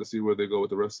interested to see where they go with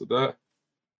the rest of that.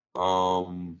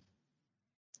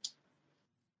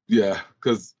 Yeah,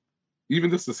 because even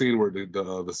just the scene where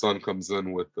the son comes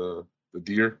in with the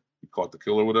deer, he caught the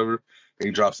kill or whatever, and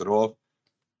he drops it off.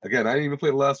 Again, I didn't even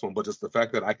play the last one, but just the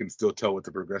fact that I can still tell what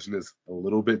the progression is a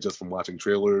little bit just from watching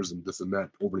trailers and this and that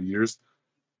over the years,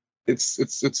 it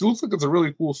looks like it's a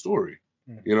really cool story.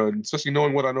 Mhm. You know, and especially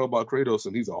knowing what I know about Kratos,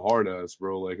 and he's a hard ass,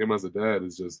 bro. Like him as a dad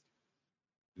is just,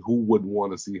 who would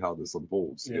want to see how this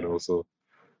unfolds? Yeah. You know, so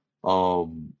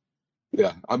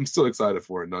yeah, I'm still excited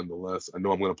for it nonetheless. I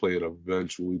know I'm gonna play it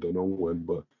eventually, don't know when,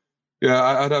 but yeah,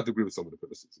 I'd have to agree with some of the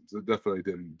criticisms. It definitely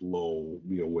didn't blow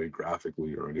me away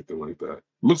graphically or anything like that.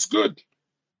 Looks good,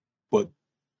 but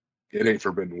it ain't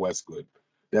Forbidden West good.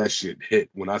 That shit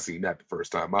hit when I seen that the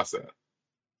first time. I said,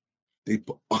 they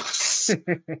put I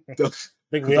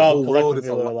think we the all whole world is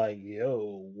collectively were alive. like,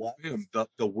 "Yo, what?" Damn,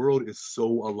 the world is so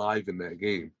alive in that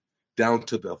game. Down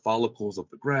to the follicles of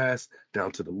the grass,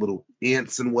 down to the little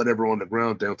ants and whatever on the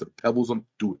ground, down to the pebbles.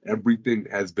 Dude, everything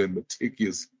has been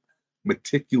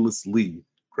meticulously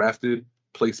crafted,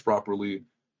 placed properly,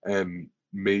 and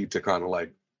made to kind of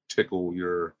like tickle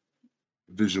your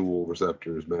visual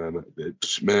receptors, man.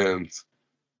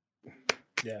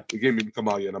 Yeah. The game didn't come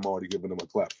out yet, and I'm already giving them a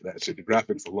clap for that shit. The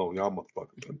graphics alone, y'all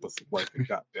motherfuckers done put some work in.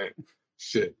 Goddamn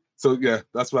shit. So yeah,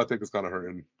 that's what I think is kind of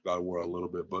hurting God of War a little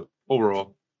bit, but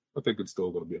overall, I think it's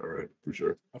still gonna be all right for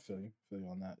sure. I feel you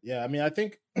on that. Yeah, I mean, I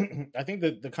think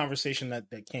that the conversation that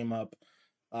came up,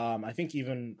 I think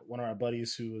even one of our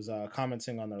buddies who was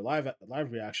commenting on their live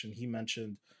reaction, he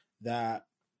mentioned that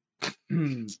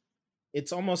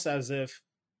it's almost as if,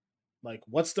 like,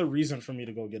 what's the reason for me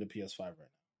to go get a PS5 right now?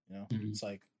 You know, It's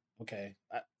like, okay,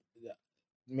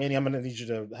 Manny, I'm gonna need you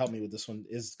to help me with this one.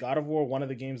 Is God of War one of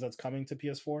the games that's coming to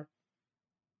PS4?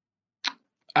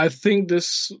 I think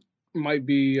this might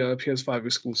be a PS5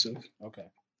 exclusive. Okay,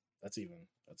 that's even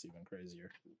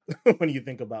crazier when you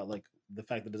think about like the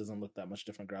fact that it doesn't look that much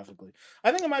different graphically.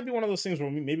 I think it might be one of those things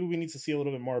where maybe we need to see a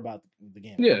little bit more about the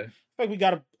game. Yeah, like we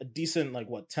got a decent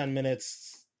 10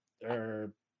 minutes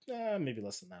or maybe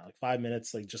less than that, like 5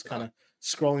 minutes, like just kind of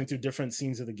scrolling through different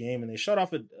scenes of the game, and they showed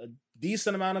off a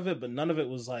decent amount of it, but none of it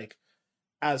was like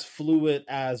as fluid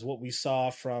as what we saw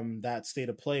from that state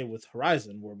of play with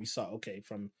Horizon, where we saw, okay,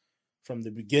 from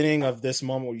the beginning of this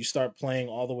moment where you start playing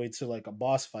all the way to like a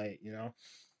boss fight,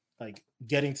 like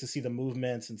getting to see the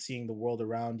movements and seeing the world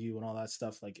around you and all that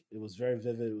stuff. Like it was very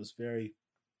vivid. It was very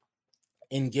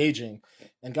engaging,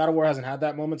 and God of War hasn't had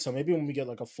that moment. So maybe when we get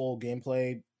like a full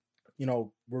gameplay,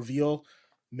 reveal,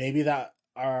 maybe that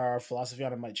our philosophy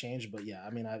on it might change. But yeah,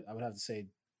 I mean, I would have to say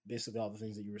basically all the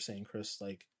things that you were saying, Chris.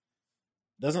 Like,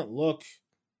 doesn't look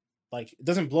like, it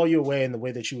doesn't blow you away in the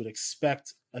way that you would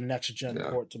expect a next gen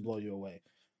port to blow you away.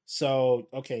 So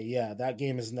okay, yeah, that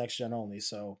game is next gen only.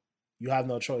 So you have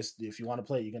no choice. If you want to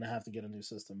play it, you're gonna have to get a new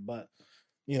system. But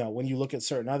when you look at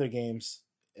certain other games,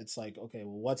 it's like, okay,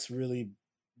 well, what's really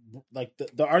like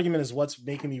the argument is what's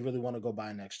making me really want to go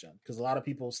buy next gen? Because a lot of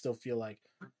people still feel like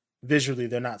visually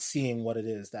they're not seeing what it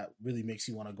is that really makes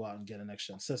you want to go out and get a next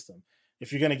gen system.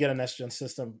 If you're going to get a next gen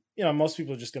system, most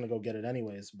people are just going to go get it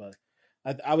anyways. But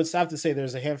I would have to say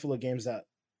there's a handful of games that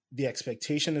the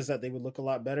expectation is that they would look a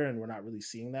lot better, and we're not really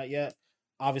seeing that yet.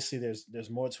 Obviously, there's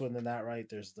more to it than that, right?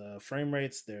 There's the frame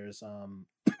rates. There's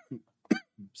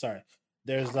sorry.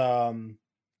 There's the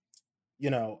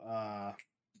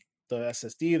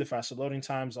SSD, the faster loading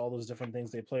times, all those different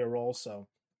things, they play a role. So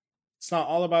it's not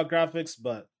all about graphics,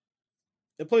 but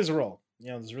it plays a role.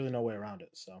 There's really no way around it.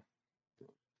 So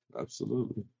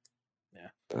absolutely, yeah,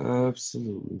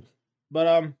 absolutely.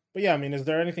 But yeah, I mean, is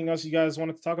there anything else you guys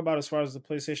wanted to talk about as far as the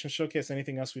PlayStation Showcase?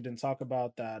 Anything else we didn't talk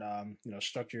about that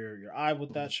struck your eye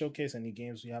with that showcase? Any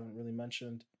games we haven't really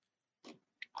mentioned?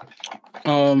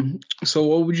 So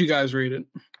what would you guys rate it?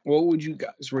 What would you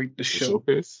guys rate the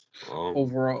showcase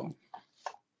overall?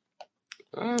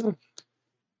 I'll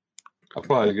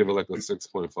probably give it like a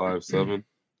 6.57.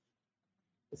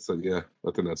 So yeah,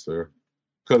 I think that's fair.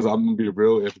 Because I'm gonna be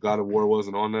real, if God of War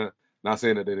wasn't on that, not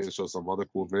saying that they didn't show some other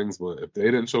cool things, but if they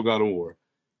didn't show God of War,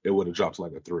 it would have dropped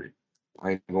like a 3.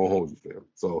 I ain't gonna hold you, fam.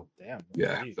 So damn,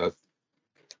 yeah, that's.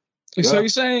 So you're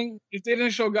saying if they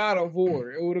didn't show God of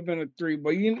War, it would have been a 3.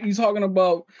 But you're talking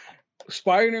about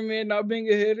Spider-Man not being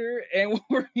a hitter and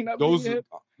Wolverine not being a hitter?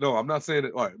 No, I'm not saying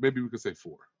it. All right, maybe we could say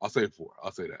 4. I'll say 4.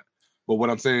 I'll say that. But what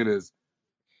I'm saying is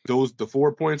the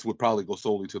 4 points would probably go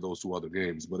solely to those 2 other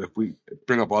games. But if we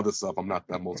bring up other stuff, I'm not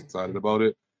that most excited about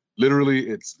it. Literally,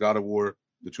 it's God of War,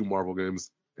 the 2 Marvel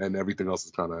games, and everything else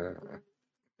is kind of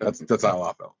that's how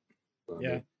I felt.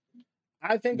 Yeah,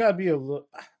 I think I'd be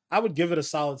I would give it a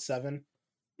solid 7.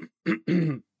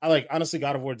 Honestly,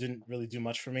 God of War didn't really do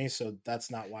much for me, so that's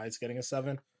not why it's getting a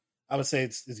 7. I would say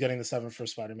it's getting the 7 for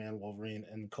Spider-Man, Wolverine,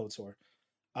 and KOTOR.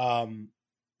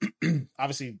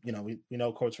 Obviously, we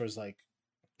know KOTOR is like,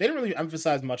 they didn't really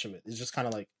emphasize much of it. It's just kind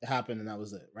of like it happened and that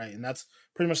was it, right? And that's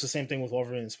pretty much the same thing with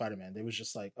Wolverine and Spider-Man. They was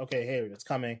just like, okay, hey, it's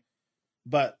coming.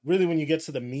 But really, when you get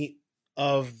to the meat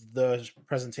of the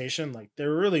presentation, like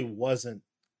there really wasn't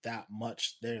that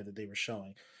much there that they were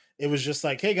showing. It was just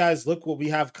like, hey guys, look what we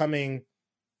have coming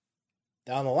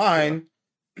down the line,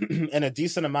 and a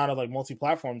decent amount of like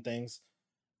multi-platform things.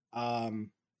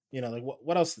 Like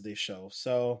what else did they show?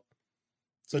 So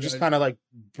just kind of like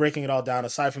breaking it all down,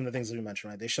 aside from the things that we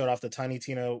mentioned, right? They showed off the Tiny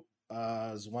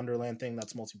Tina's Wonderland thing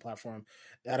that's multi-platform.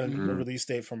 They had a release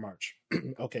date for March.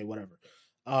 Okay, whatever.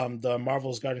 The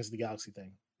Marvel's Guardians of the Galaxy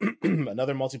thing,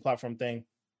 another multi-platform thing.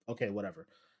 Okay, whatever.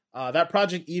 That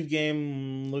Project Eve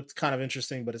game looked kind of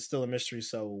interesting, but it's still a mystery,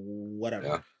 so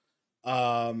whatever.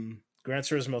 Yeah. Gran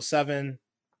Turismo 7.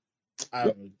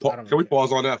 Can we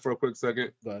pause on that for a quick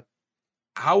second? Go ahead.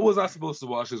 How was I supposed to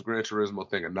watch this Gran Turismo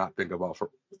thing and not think about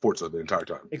Forza the entire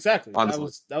time? Exactly. Honestly.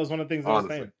 That was one of the things I was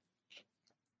saying.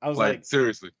 I was like,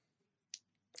 seriously.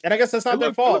 And I guess that's not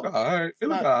their fault. It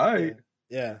looked all right.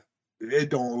 Yeah.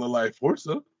 It don't look like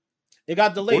Forza. It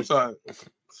got delayed. Forza.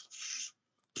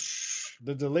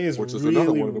 The delay is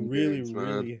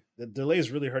really the delay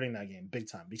is really hurting that game big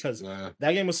time, because that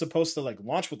game was supposed to like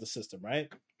launch with the system, right?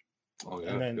 Oh yeah.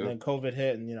 And then COVID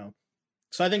hit, and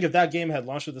so I think if that game had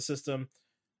launched with the system,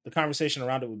 the conversation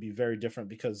around it would be very different,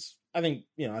 because I think,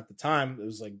 at the time it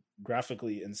was like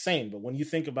graphically insane. But when you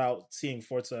think about seeing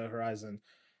Forza Horizon,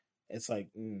 it's like,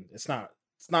 it's not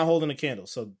holding a candle.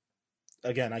 So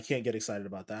again, I can't get excited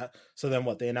about that. So then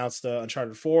what? They announced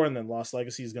Uncharted 4, and then Lost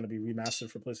Legacy is going to be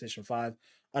remastered for PlayStation 5.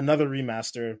 Another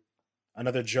remaster,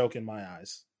 another joke in my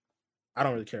eyes. I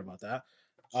don't really care about that.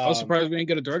 I was surprised we didn't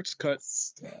get a director's cut.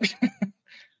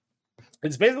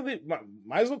 It's basically,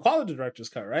 might as well call it the director's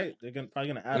cut, right? They're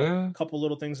probably going to add a couple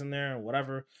little things in there and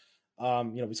whatever.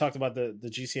 We talked about the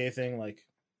GTA thing, like,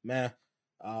 meh.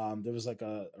 There was like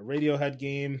a Radiohead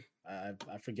game. I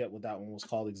forget what that one was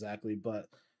called exactly, but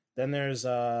then there's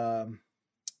I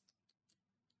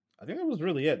think that was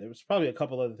really it. There was probably a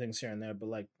couple other things here and there, but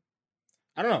like,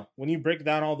 I don't know. When you break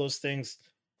down all those things,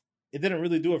 it didn't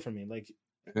really do it for me. Like,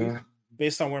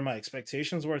 based on where my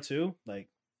expectations were too, like,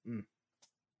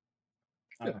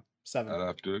 I don't know, 7. I'd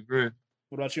have to agree.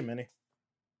 What about you, Minnie?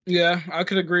 Yeah, I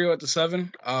could agree with the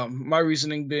 7. My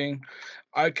reasoning being,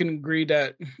 I can agree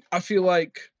that I feel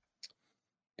like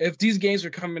if these games are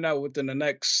coming out within the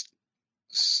next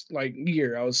like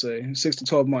year, I would say 6 to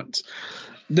 12 months,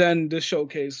 then this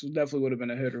showcase definitely would have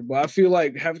been a hitter. But I feel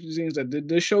like half of the games that did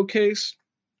this showcase,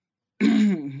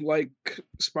 like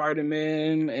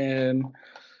Spider-Man and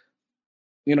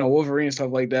Wolverine and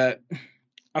stuff like that,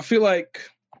 I feel like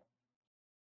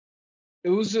it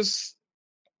was just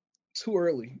too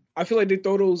early. I feel like they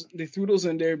threw those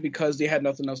in there because they had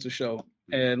nothing else to show.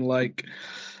 And like,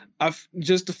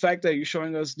 just the fact that you're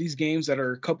showing us these games that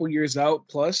are a couple years out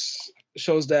plus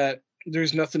shows that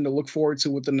there's nothing to look forward to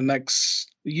within the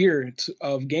next year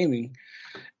of gaming.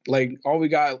 Like, all we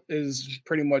got is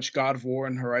pretty much God of War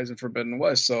and Horizon Forbidden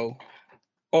West. So,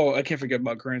 I can't forget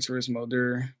about Gran Turismo,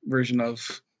 their version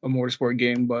of a motorsport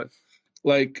game. But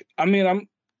like, I mean,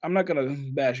 I'm not gonna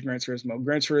bash Gran Turismo.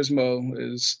 Gran Turismo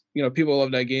is, people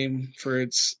love that game for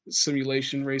its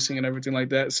simulation racing and everything like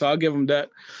that. So I'll give them that.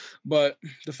 But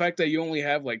the fact that you only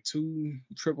have like 2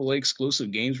 AAA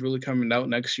exclusive games really coming out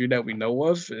next year that we know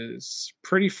of is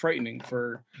pretty frightening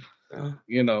for,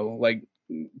 like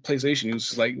PlayStation.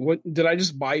 It's like, what did I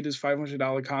just buy this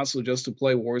 $500 console just to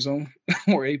play Warzone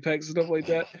or Apex and stuff like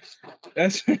that?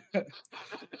 That's damn.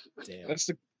 That's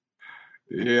the.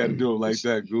 Yeah, do it like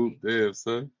that, Goop. Damn,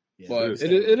 son. Yeah, but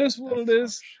it is what it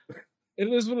is. It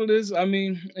is what it is. I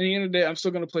mean, at the end of the day, I'm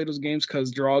still going to play those games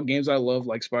because they're all games I love,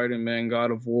 like Spider-Man,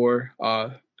 God of War,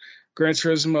 Gran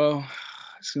Turismo.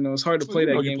 It's hard to play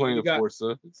that game. Playing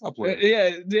Forza. Stop playing.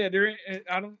 Yeah. There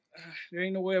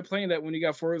ain't no way of playing that when you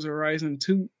got Forza Horizon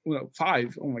 2,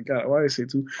 5. Oh my God, why did I say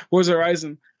 2? Forza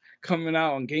Horizon coming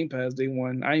out on Game Pass day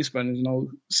one. I ain't spending no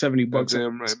 $70.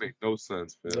 Damn right, make no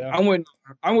sense, man. Yeah.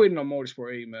 I'm waiting on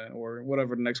Motorsport 8, man, or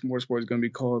whatever the next Motorsport is going to be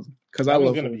called. Because that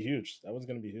one's going to be huge. That one's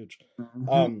going to be huge.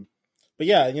 Mm-hmm. But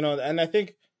yeah, and I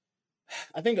think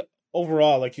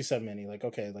overall, like you said, Manny, like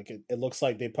okay, like it looks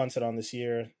like they punted on this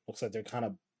year. Looks like they're kind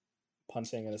of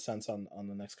punting in a sense on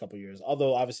the next couple of years.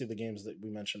 Although obviously the games that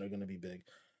we mentioned are going to be big,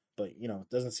 but it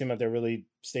doesn't seem like they're really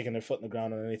staking their foot in the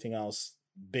ground on anything else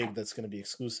big that's going to be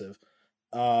exclusive.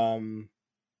 So,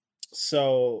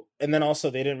 and then also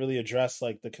they didn't really address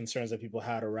like the concerns that people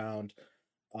had around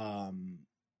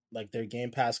like their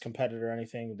Game Pass competitor or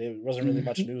anything. There wasn't really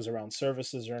much news around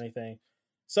services or anything.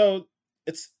 So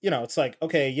it's it's like,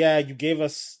 okay, yeah, you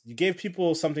gave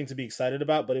people something to be excited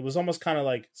about, but it was almost kind of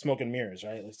like smoke and mirrors,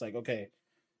 right? It's like, okay,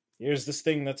 here's this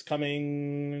thing that's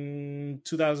coming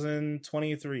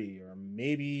 2023 or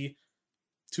maybe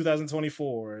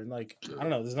 2024, and like I don't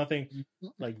know, there's nothing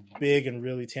like big and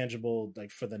really tangible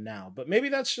like for the now. But maybe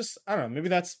that's just, I don't know, maybe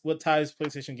that's what ties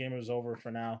PlayStation gamers over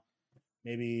for now.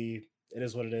 Maybe it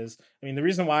is what it is. I mean, the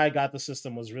reason why I got the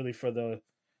system was really for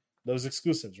those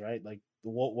exclusives, right? Like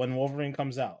when Wolverine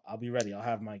comes out, I'll be ready. I'll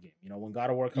have my game. When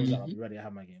God of War comes out, I'll be ready. I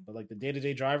have my game. But like the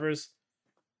day-to-day drivers,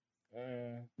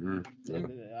 I'm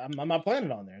not playing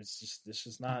it on there. It's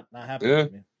just not happening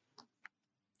with me.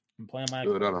 I'm playing my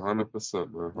good at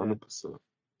 100%, man. 100%.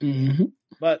 Mm-hmm.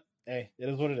 But hey, it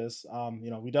is what it is.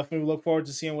 We definitely look forward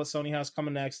to seeing what Sony has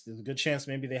coming next. There's a good chance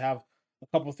maybe they have a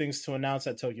couple things to announce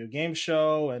at Tokyo Game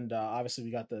Show, and obviously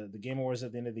we got the Game Awards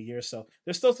at the end of the year, so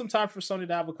there's still some time for Sony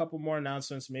to have a couple more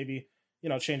announcements, maybe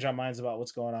change our minds about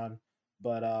what's going on.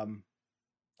 But I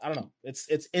don't know.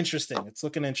 It's interesting. It's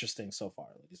looking interesting so far,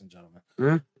 ladies and gentlemen.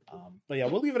 But yeah,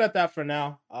 we'll leave it at that for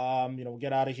now. We'll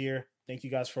get out of here. Thank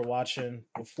you guys for watching.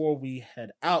 Before we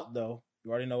head out, though, you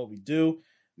already know what we do.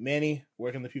 Manny,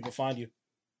 where can the people find you?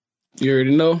 You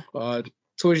already know.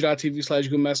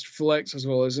 Twitch.tv/GoomMasterFlex, as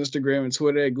well as Instagram and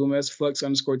Twitter at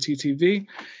GoomMasterFlex_TTV,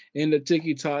 and the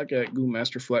TikTok at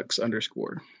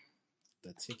GoomMasterFlex_.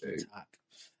 The TikTok.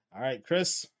 All right,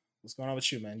 Chris, what's going on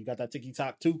with you, man? You got that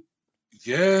TikTok too?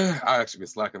 Yeah, I actually been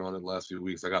slacking on it the last few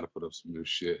weeks. I got to put up some new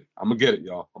shit. I'm gonna get it,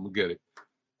 y'all. I'm gonna get it.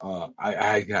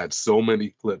 I had so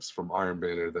many clips from Iron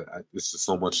Banner that it's just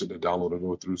so much shit to download and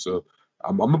go through. So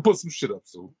I'm gonna put some shit up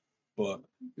soon. But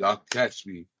y'all catch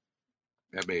me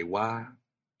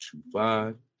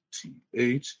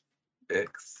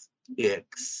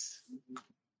MAY25THXX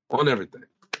on everything.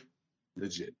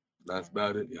 Legit. That's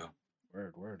about it, y'all.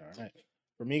 Word. All right.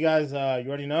 For me, guys, you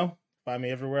already know. Find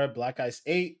me everywhere. Black Ice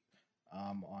 8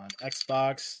 on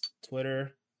Xbox,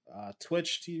 Twitter,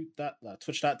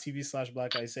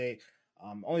 twitch.tv/Black Ice 8.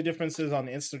 Only differences on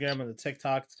the Instagram and the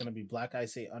TikTok, it's going to be Black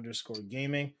Ice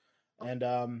 8_gaming. And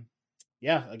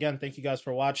again, thank you guys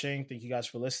for watching. Thank you guys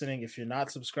for listening. If you're not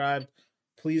subscribed,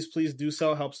 please do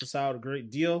so. Helps us out a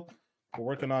great deal. We're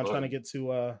working on trying to get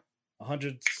to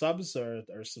 100 subs or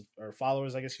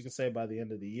followers, I guess you could say, by the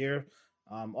end of the year.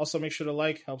 Also, make sure to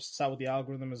like. Helps us out with the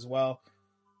algorithm as well.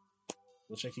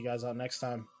 We'll check you guys out next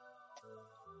time.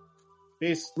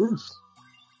 Peace.